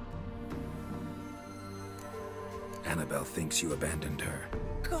 Annabelle thinks you abandoned her.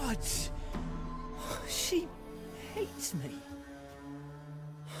 Gods! She hates me.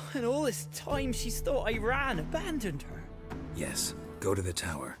 And all this time she's thought I abandoned her. Yes, go to the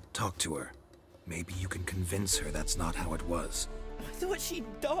tower, talk to her. Maybe you can convince her that's not how it was. I thought she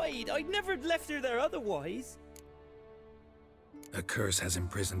died. I'd never left her there otherwise. A curse has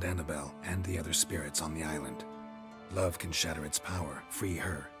imprisoned Annabelle and the other spirits on the island. Love can shatter its power, free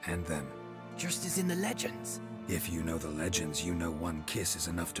her and them. Just as in the legends. If you know the legends, you know one kiss is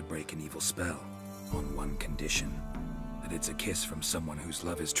enough to break an evil spell. On one condition. That it's a kiss from someone whose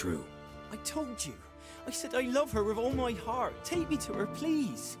love is true. I told you. I said I love her with all my heart. Take me to her,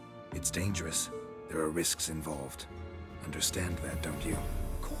 please. It's dangerous. There are risks involved. Understand that, don't you?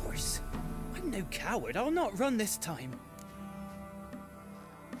 Of course. I'm no coward. I'll not run this time.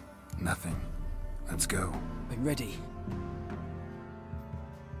 Nothing. Let's go. I'm ready.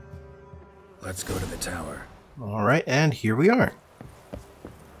 Let's go to the tower. Alright, and here we are.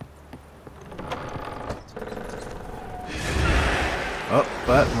 Oh,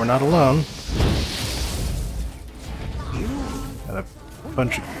 but we're not alone. Got a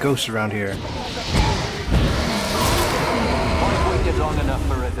bunch of ghosts around here. I've waited long enough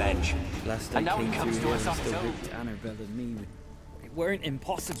for revenge. Last And I now came it comes through to here, us I on still its own. hoped Annabelle and me would... It weren't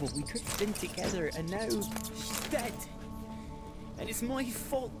impossible. We could have been together, and now she's dead. And it's my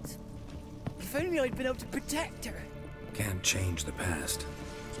fault. If only I'd been able to protect her. Can't change the past,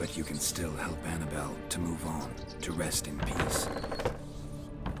 but you can still help Annabelle to move on, to rest in peace.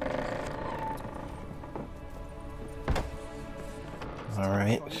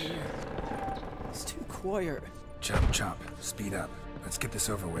 Alright. It's too quiet. Chop, chop. Speed up. Let's get this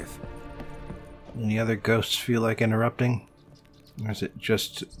over with. Any other ghosts feel like interrupting? Or is it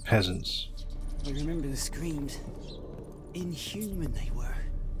just peasants? I remember the screams. Inhuman they were.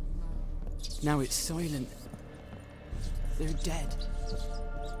 Now it's silent. They're dead.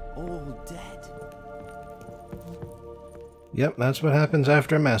 All dead. Yep, that's what happens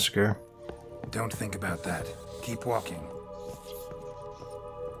after a massacre. Don't think about that. Keep walking.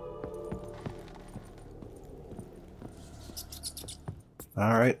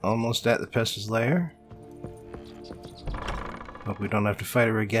 Alright, almost at the pest's lair. Hope we don't have to fight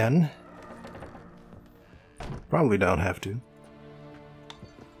her again. Probably don't have to.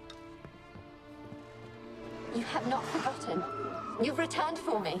 You have not forgotten. You've returned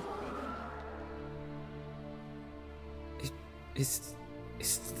for me. Is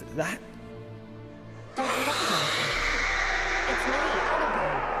that? Don't recognize me. It's me,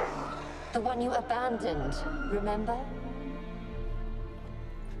 Annabelle. The one you abandoned, remember?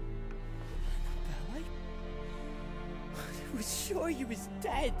 I was sure you was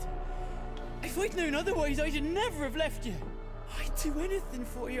dead. If I'd known otherwise, I'd never have left you. I'd do anything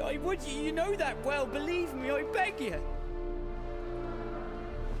for you. I would. You know that well. Believe me, I beg you.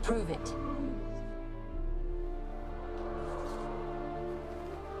 Prove it.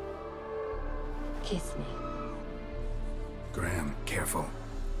 Kiss me. Graham, careful.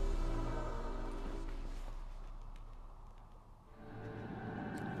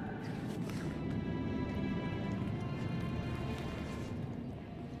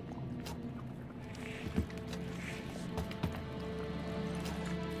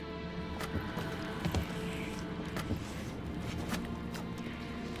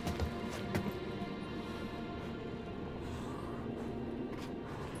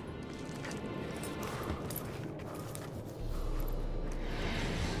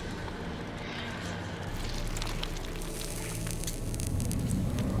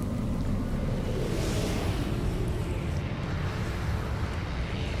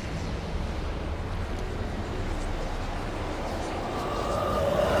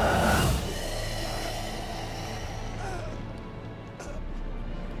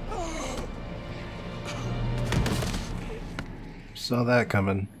 Saw that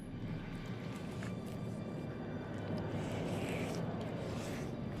coming.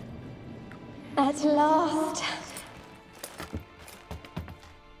 At last.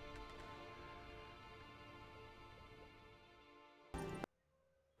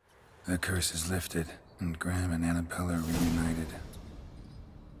 The curse is lifted, and Graham and Annabelle are reunited.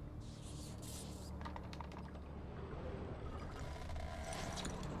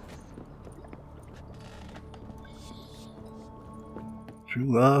 True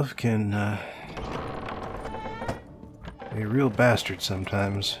love can be a real bastard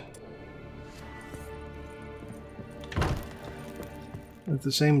sometimes. At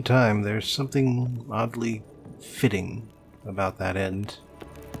the same time, there's something oddly fitting about that end.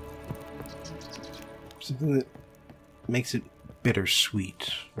 Something that makes it bittersweet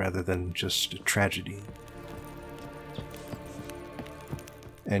rather than just a tragedy.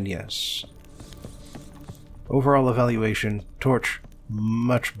 And yes, overall evaluation, Torch,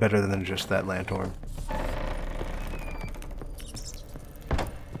 much better than just that lanthorn.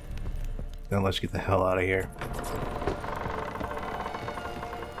 Now let's get the hell out of here.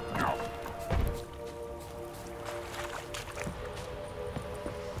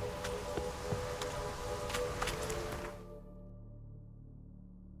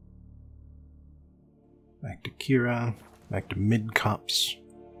 Back to Kira, back to mid-cops.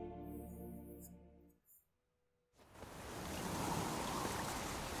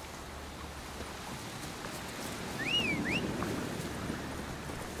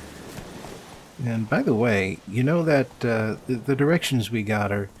 And by the way, you know that the directions we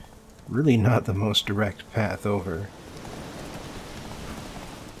got are really not the most direct path over.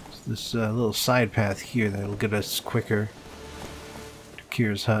 This little side path here that'll get us quicker to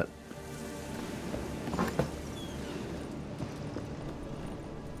Kier's hut.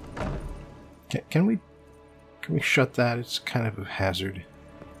 Can we shut that? It's kind of a hazard.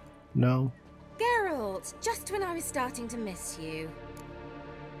 No? Geralt, just when I was starting to miss you.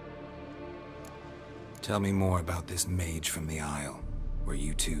 Tell me more about this mage from the Isle. Were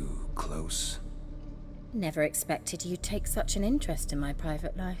you two close? Never expected you'd take such an interest in my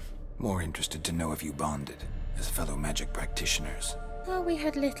private life. More interested to know if you bonded, as fellow magic practitioners. Well, we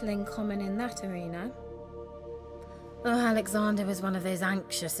had little in common in that arena. Oh, Alexander was one of those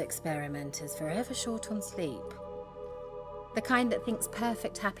anxious experimenters, forever short on sleep. The kind that thinks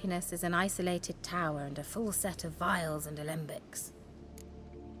perfect happiness is an isolated tower and a full set of vials and alembics.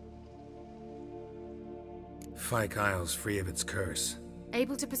 Fyke Isle's free of its curse.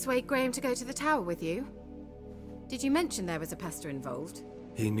 Able to persuade Graham to go to the tower with you? Did you mention there was a pester involved?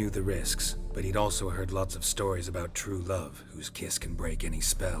 He knew the risks, but he'd also heard lots of stories about true love, whose kiss can break any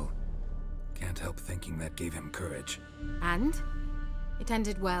spell. Can't help thinking that gave him courage. And? It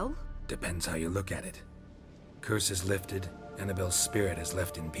ended well? Depends how you look at it. Curse is lifted, Annabelle's spirit is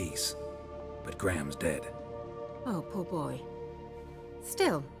left in peace. But Graham's dead. Oh, poor boy.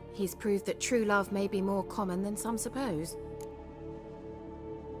 Still, he's proved that true love may be more common than some suppose.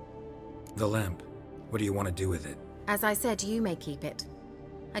 The lamp. What do you want to do with it? As I said, you may keep it.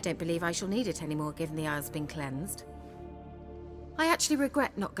 I don't believe I shall need it anymore, given the Isle's been cleansed. I actually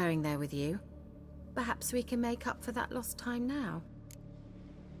regret not going there with you. Perhaps we can make up for that lost time now.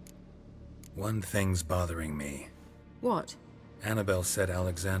 One thing's bothering me. What? Annabelle said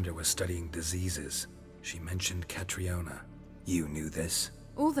Alexander was studying diseases. She mentioned Catriona. You knew this?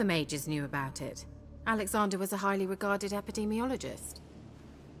 All the mages knew about it. Alexander was a highly regarded epidemiologist.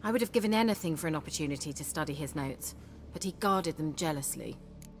 I would have given anything for an opportunity to study his notes, but he guarded them jealously.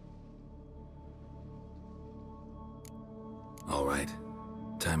 All right.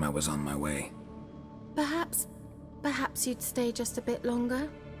 Time I was on my way. Perhaps you'd stay just a bit longer?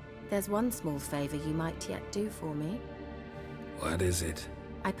 There's one small favor you might yet do for me. What is it?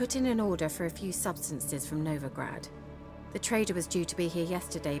 I put in an order for a few substances from Novigrad. The trader was due to be here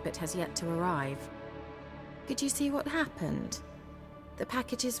yesterday, but has yet to arrive. Could you see what happened? The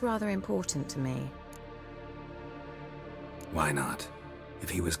package is rather important to me. Why not? If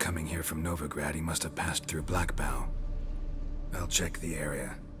he was coming here from Novigrad, he must have passed through Blackbow. I'll check the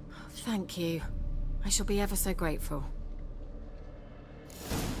area. Thank you. I shall be ever so grateful.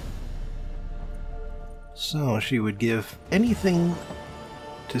 So she would give anything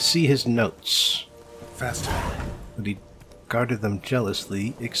to see his notes. Faster. But he guarded them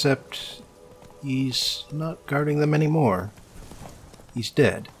jealously, except he's not guarding them anymore. He's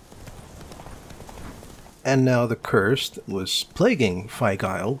dead. And now the curse that was plaguing Fyke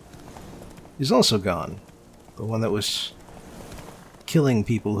Isle is also gone. The one that was killing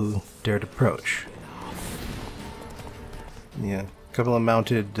people who dared approach. Yeah, a couple of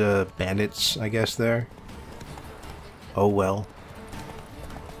mounted bandits, I guess, there. Oh well.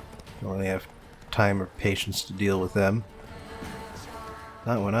 Don't really have time or patience to deal with them.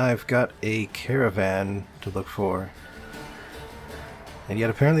 Not when I've got a caravan to look for. And yet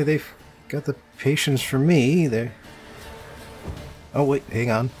apparently they've got the patience for me. They're... Oh wait,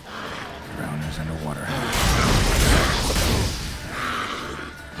 hang on. Drowners underwater.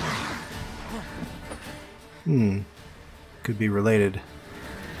 Could be related.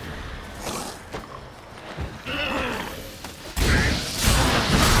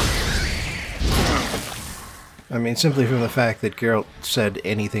 I mean, simply from the fact that Geralt said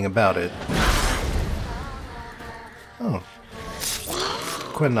anything about it. Oh.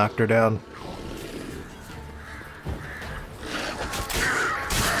 Quinn knocked her down.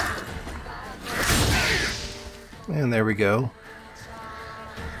 And there we go.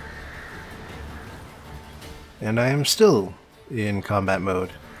 And I am still in combat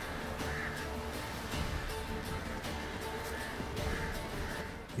mode.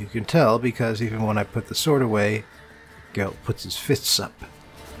 You can tell because even when I put the sword away, Geralt puts his fists up.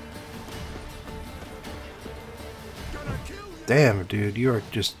 Damn, dude, you are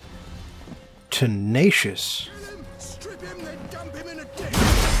just tenacious.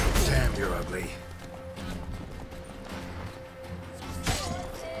 Damn, you're ugly.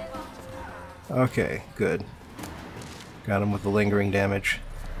 Okay, good. Got him with the lingering damage.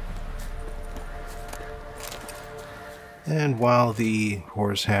 And while the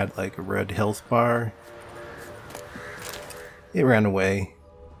horse had like a red health bar, it ran away.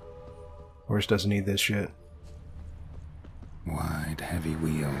 Horse doesn't need this shit. Wide, heavy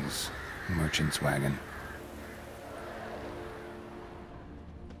wheels. Merchant's wagon.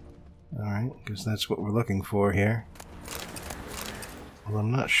 Alright, because that's what we're looking for here. Well, I'm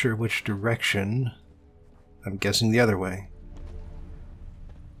not sure which direction. I'm guessing the other way.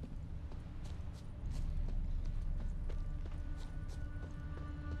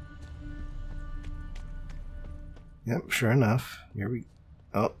 Yep, sure enough. Here we...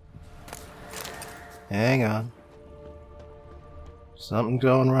 Oh. Hang on. Something's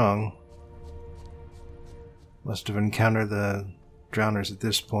going wrong. Must have encountered the drowners at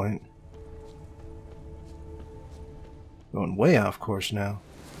this point. Going way off course now.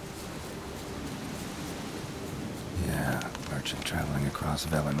 Yeah, merchant traveling across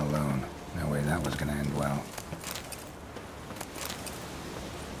Velen alone. No way that was gonna end well.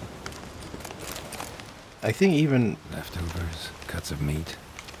 I think even... Leftovers, cuts of meat,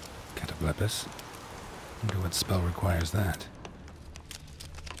 cataplepis. Wonder what spell requires that.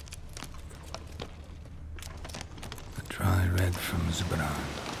 A dry red from Zubaran,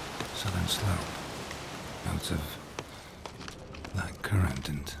 southern slope. Notes of black currant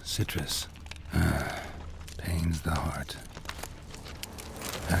and citrus. Pains the heart.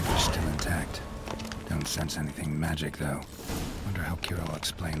 Package still intact. Don't sense anything magic though. Wonder how Kira will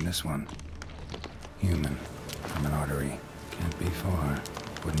explain this one. Human, from an artery. Can't be far.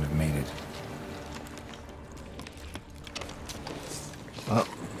 Wouldn't have made it. Oh.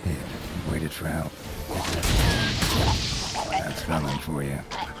 Hid. Waited for help. That's Velen for you.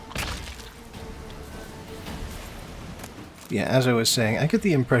 Yeah, as I was saying, I get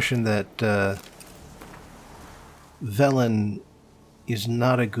the impression that Velen is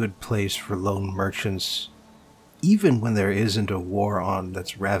not a good place for lone merchants, even when there isn't a war on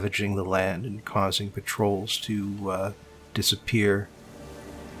that's ravaging the land and causing patrols to disappear.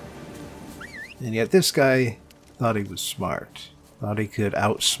 And yet this guy thought he was smart. Thought he could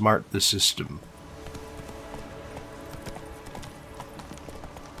outsmart the system.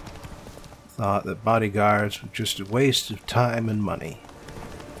 Thought that bodyguards were just a waste of time and money.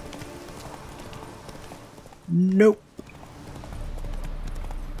 Nope.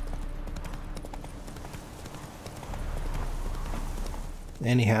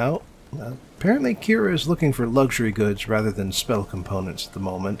 Anyhow, apparently Kira is looking for luxury goods rather than spell components at the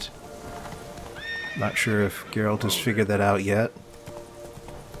moment. Not sure if Geralt has figured that out yet.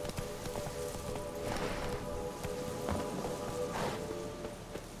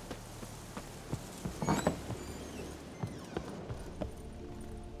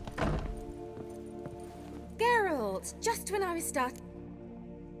 Geralt, just when I was starting...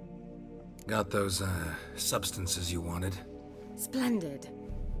 Got those, substances you wanted? Splendid.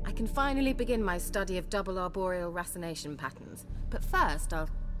 I can finally begin my study of double arboreal racination patterns. But first, I'll...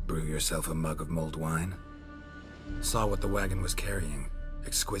 Brew yourself a mug of mulled wine? Saw what the wagon was carrying.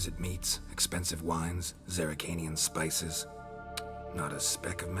 Exquisite meats, expensive wines, Zerrikanian spices. Not a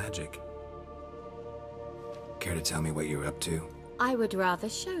speck of magic. Care to tell me what you're up to? I would rather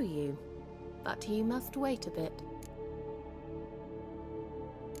show you, but you must wait a bit.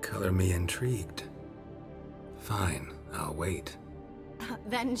 Color me intrigued. Fine, I'll wait.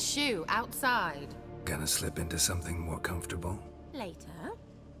 Then shoo, outside. Gonna slip into something more comfortable? Later.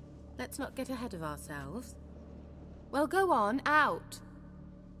 Let's not get ahead of ourselves. Well, go on, out.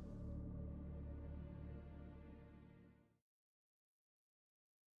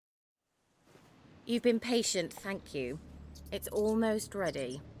 You've been patient, thank you. It's almost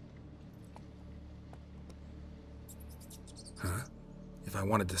ready. Huh? If I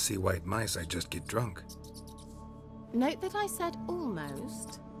wanted to see white mice, I'd just get drunk. Note that I said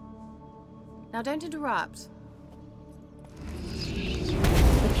almost. Now don't interrupt.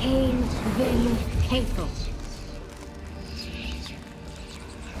 The Cain Vin Cathel.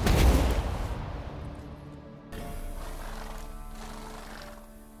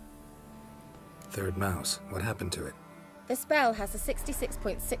 Third mouse. What happened to it? The spell has a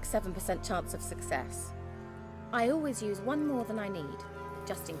 66.67% chance of success. I always use one more than I need,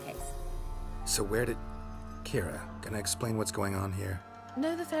 just in case. So where did... Kira, can I explain what's going on here?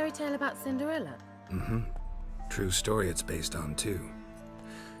 Know the fairy tale about Cinderella? Mm-hmm. True story it's based on, too.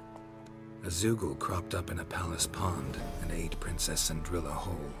 A Zoogle cropped up in a palace pond and ate Princess Cinderella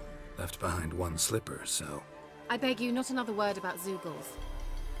whole. Left behind one slipper, so... I beg you, not another word about Zoogles.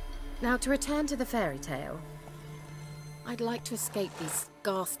 Now, to return to the fairy tale. I'd like to escape these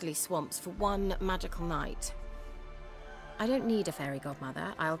ghastly swamps for one magical night. I don't need a fairy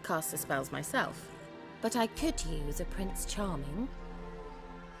godmother, I'll cast the spells myself. But I could use a Prince Charming.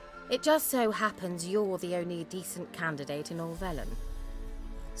 It just so happens you're the only decent candidate in all Velen.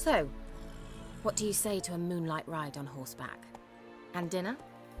 So, What do you say to a moonlight ride on horseback? And dinner?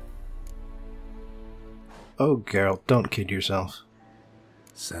 Oh, Geralt, don't kid yourself.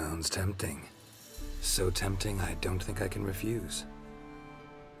 Sounds tempting. So tempting, I don't think I can refuse.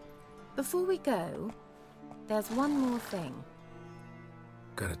 Before we go, there's one more thing.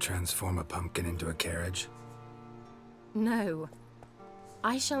 Gotta transform a pumpkin into a carriage? No.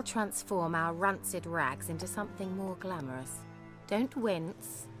 I shall transform our rancid rags into something more glamorous. Don't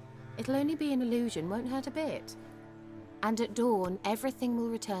wince. It'll only be an illusion, won't hurt a bit. And at dawn, everything will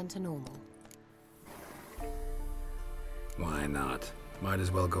return to normal. Why not? Might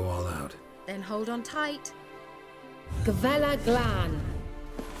as well go all out. Then hold on tight. Gvella Glan.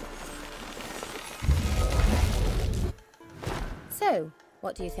 So,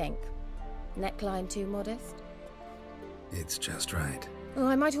 what do you think? Neckline too modest? It's just right. Oh,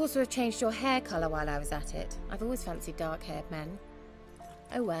 I might also have changed your hair colour while I was at it. I've always fancied dark-haired men.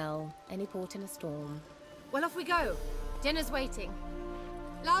 Oh well, any port in a storm. Well, off we go. Dinner's waiting.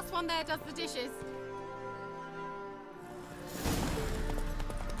 Last one there does the dishes.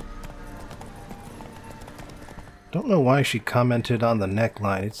 Don't know why she commented on the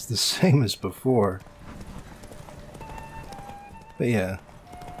neckline. It's the same as before. But yeah.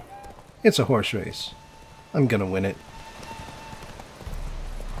 It's a horse race. I'm gonna win it.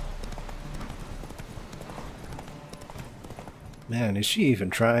 Man, is she even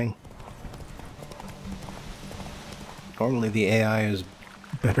trying? Normally the AI is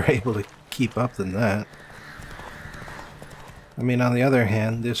better able to keep up than that. I mean, on the other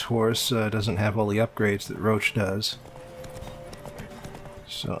hand, this horse doesn't have all the upgrades that Roach does.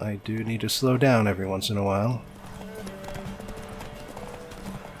 So I do need to slow down every once in a while.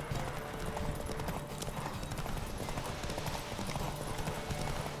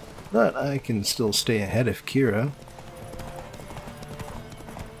 But I can still stay ahead of Kira.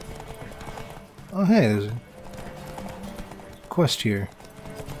 Oh hey, there's a quest here.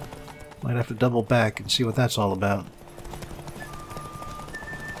 Might have to double back and see what that's all about.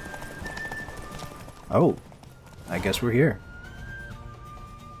 Oh, I guess we're here.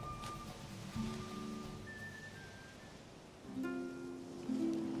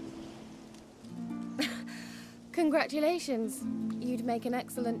 Congratulations. You'd make an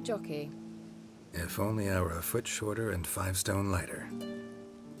excellent jockey. If only I were a foot shorter and 5 stone lighter.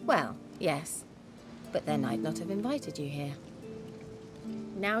 Well, yes. But then I'd not have invited you here.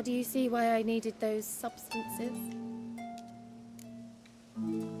 Now do you see why I needed those substances?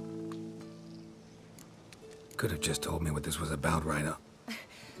 Could have just told me what this was about right up.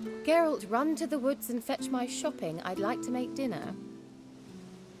 Geralt, run to the woods and fetch my shopping. I'd like to make dinner.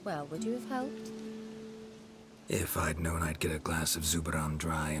 Well, would you have helped? If I'd known I'd get a glass of Zubaran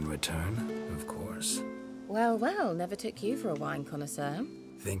dry in return, of course. Well, well, never took you for a wine connoisseur.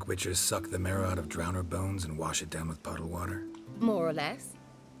 Think witchers suck the marrow out of drowner bones and wash it down with puddle water? More or less.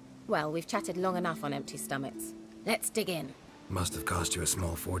 Well, we've chatted long enough on empty stomachs. Let's dig in. Must have cost you a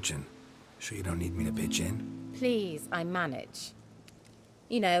small fortune. Sure you don't need me to pitch in? Please, I manage.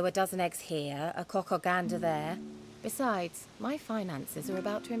 You know, a dozen eggs here, a cock or gander there. Besides, my finances are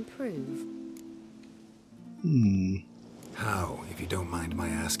about to improve. How, if you don't mind my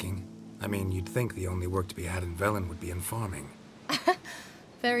asking? I mean, you'd think the only work to be had in Velen would be in farming.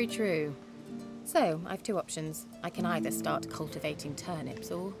 Very true. So, I've 2 options. I can either start cultivating turnips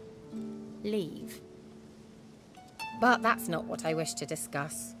or leave. But that's not what I wish to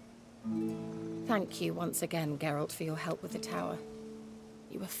discuss. Thank you once again, Geralt, for your help with the tower.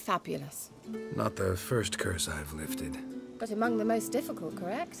 You were fabulous. Not the first curse I've lifted. But among the most difficult,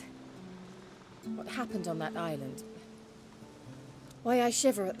 correct? What happened on that island? Why, I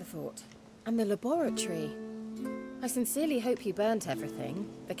shiver at the thought. And the laboratory. I sincerely hope you burnt everything.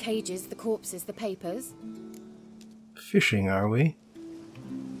 The cages, the corpses, the papers. Fishing, are we?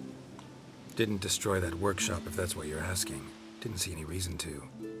 Didn't destroy that workshop, if that's what you're asking. Didn't see any reason to.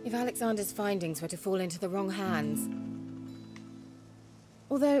 If Alexander's findings were to fall into the wrong hands.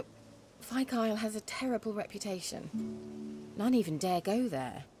 Although, Fyke Isle has a terrible reputation. None even dare go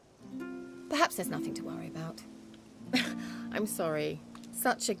there. Perhaps there's nothing to worry about. I'm sorry.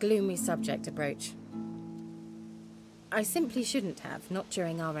 Such a gloomy subject to broach. I simply shouldn't have, not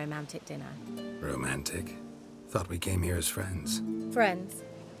during our romantic dinner. Romantic? Thought we came here as friends. Friends.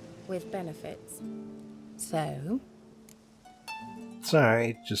 With benefits. So?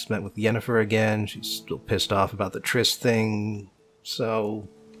 Sorry, just met with Yennefer again. She's still pissed off about the Triss thing, so...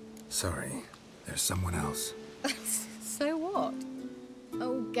 Sorry, there's someone else. So what?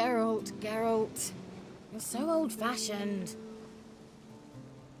 Oh, Geralt, Geralt. You're so old-fashioned.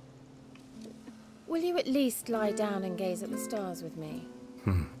 Will you at least lie down and gaze at the stars with me?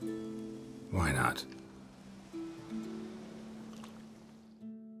 Why not? not?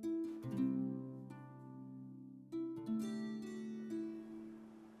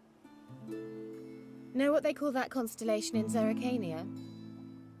 Know what they call that constellation in Zerrikania?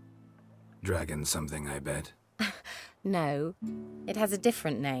 Dragon something, I bet. No, it has a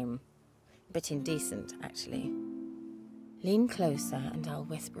different name. A bit indecent, actually. Lean closer and I'll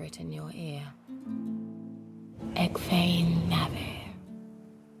whisper it in your ear. Egfain Nave.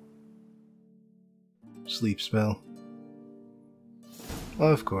 Sleep spell.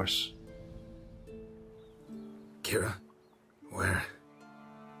 Of course. Kira? Where?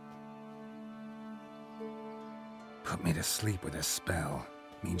 Put me to sleep with a spell.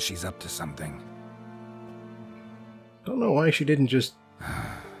 Means she's up to something. Don't know why she didn't just...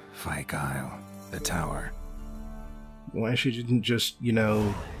 Fyke Isle. The tower. Why she didn't just, you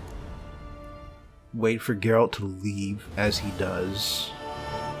know... wait for Geralt to leave, as he does.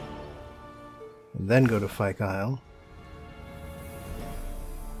 And then go to Fyke Isle.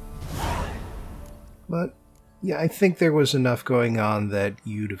 But, yeah, I think there was enough going on that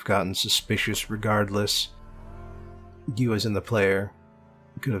you'd have gotten suspicious regardless. You, as in the player,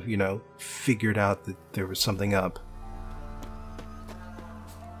 could have, you know, figured out that there was something up.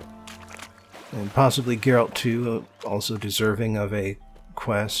 And possibly Geralt, too, also deserving of a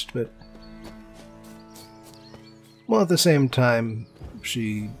quest, but... well, at the same time,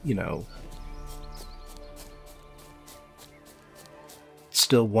 she, you know...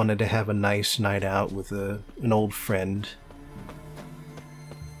 still wanted to have a nice night out with an old friend.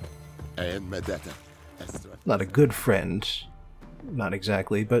 Not a good friend, not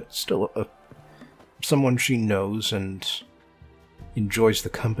exactly, but still someone she knows and enjoys the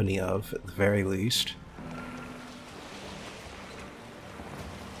company of, at the very least.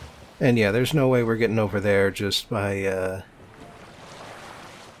 And yeah, there's no way we're getting over there just by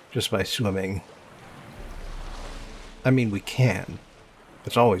swimming. I mean, we can.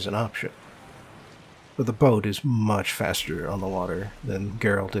 It's always an option. But the boat is much faster on the water than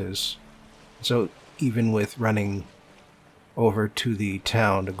Geralt is. So even with running over to the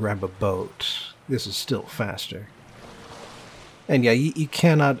town to grab a boat, this is still faster. And yeah, you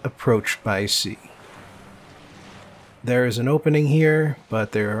cannot approach by sea. There is an opening here,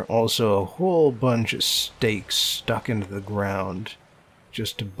 but there are also a whole bunch of stakes stuck into the ground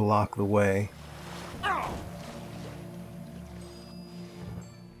just to block the way.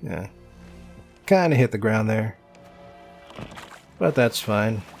 Yeah. Kinda hit the ground there. But that's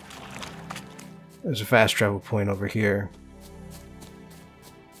fine. There's a fast travel point over here.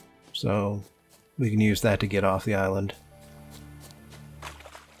 So we can use that to get off the island.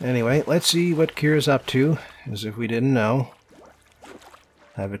 Anyway, let's see what Kira's up to, as if we didn't know.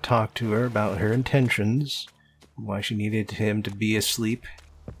 Have a talk to her about her intentions, why she needed him to be asleep.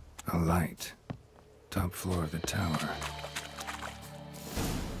 A light. Top floor of the tower.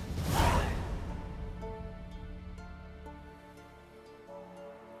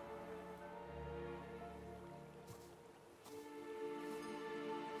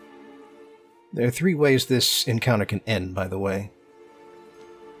 There are 3 ways this encounter can end, by the way.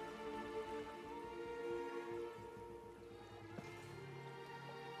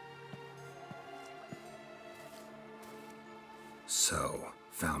 So,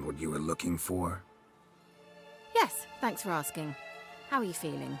 found what you were looking for? Yes, thanks for asking. How are you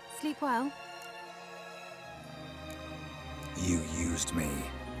feeling? Sleep well? You used me.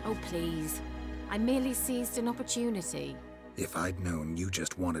 Oh, please. I merely seized an opportunity. If I'd known you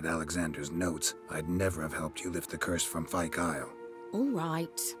just wanted Alexander's notes, I'd never have helped you lift the curse from Fyke Isle. All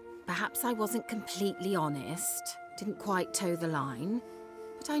right. Perhaps I wasn't completely honest. Didn't quite toe the line.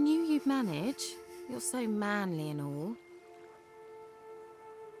 But I knew you'd manage. You're so manly and all.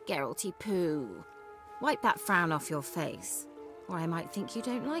 Geralty poo. Wipe that frown off your face, or I might think you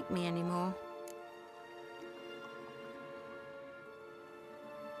don't like me anymore.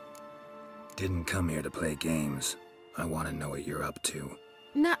 Didn't come here to play games. I want to know what you're up to.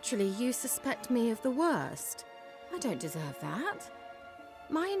 Naturally, you suspect me of the worst. I don't deserve that.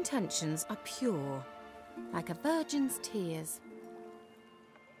 My intentions are pure, like a virgin's tears.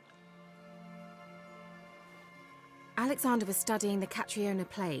 Alexander was studying the Catriona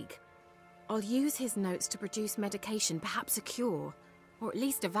plague. I'll use his notes to produce medication, perhaps a cure, or at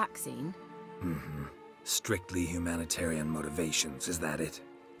least a vaccine. Mm-hmm. Strictly humanitarian motivations, is that it?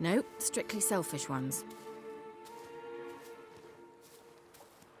 Nope, strictly selfish ones.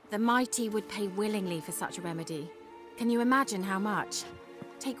 The mighty would pay willingly for such a remedy. Can you imagine how much?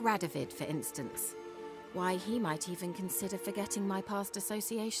 Take Radovid, for instance. Why, he might even consider forgetting my past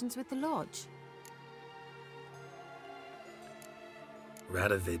associations with the Lodge.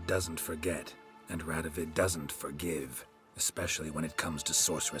 Radovid doesn't forget. And Radovid doesn't forgive, especially when it comes to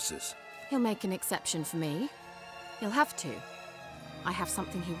sorceresses. He'll make an exception for me. He'll have to. I have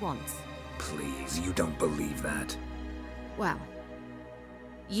something he wants. Please, you don't believe that. Well,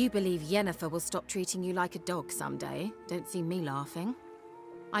 you believe Yennefer will stop treating you like a dog someday. Don't see me laughing.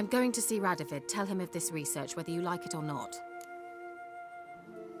 I'm going to see Radovid, tell him of this research, whether you like it or not.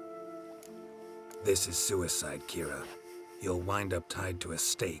 This is suicide, Kira. You'll wind up tied to a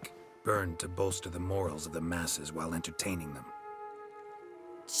stake, burned to bolster the morals of the masses while entertaining them.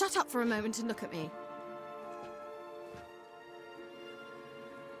 Shut up for a moment and look at me.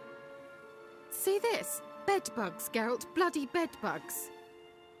 See this? Bedbugs, Geralt. Bloody bedbugs.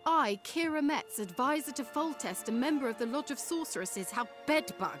 I, Kira Metz, advisor to Foltest, a member of the Lodge of Sorceresses, have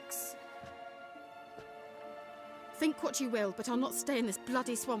bedbugs. Think what you will, but I'll not stay in this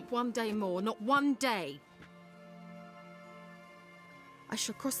bloody swamp one day more. Not one day. I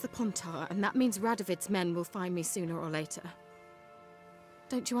shall cross the Pontar, and that means Radovid's men will find me sooner or later.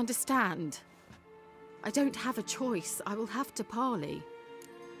 Don't you understand? I don't have a choice. I will have to parley.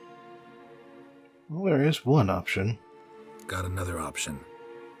 Well, there is one option. Got another option.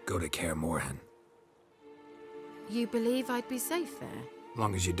 Go to Kaer Morhen. You believe I'd be safe there?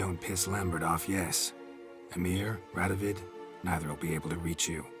 Long as you don't piss Lambert off, yes. Emir, Radovid, neither will be able to reach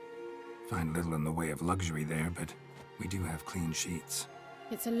you. Find little in the way of luxury there, but we do have clean sheets.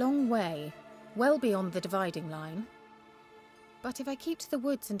 It's a long way, well beyond the dividing line. But if I keep to the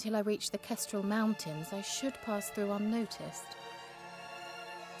woods until I reach the Kestrel Mountains, I should pass through unnoticed.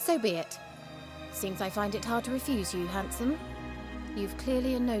 So be it. Seems I find it hard to refuse you, handsome. You've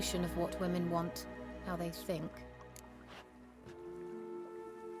clearly a notion of what women want, how they think.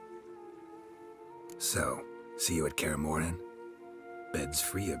 So, see you at Kaer Morhen? Beds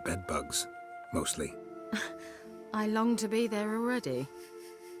free of bedbugs, mostly. I long to be there already.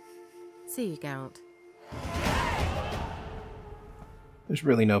 See you, Geralt. There's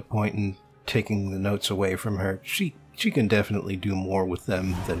really no point in taking the notes away from her. She can definitely do more with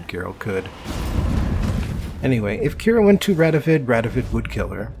them than Geralt could. Anyway, if Kira went to Radovid, Radovid would kill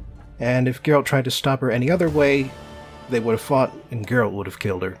her. And if Geralt tried to stop her any other way, they would have fought and Geralt would have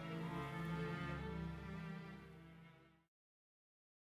killed her.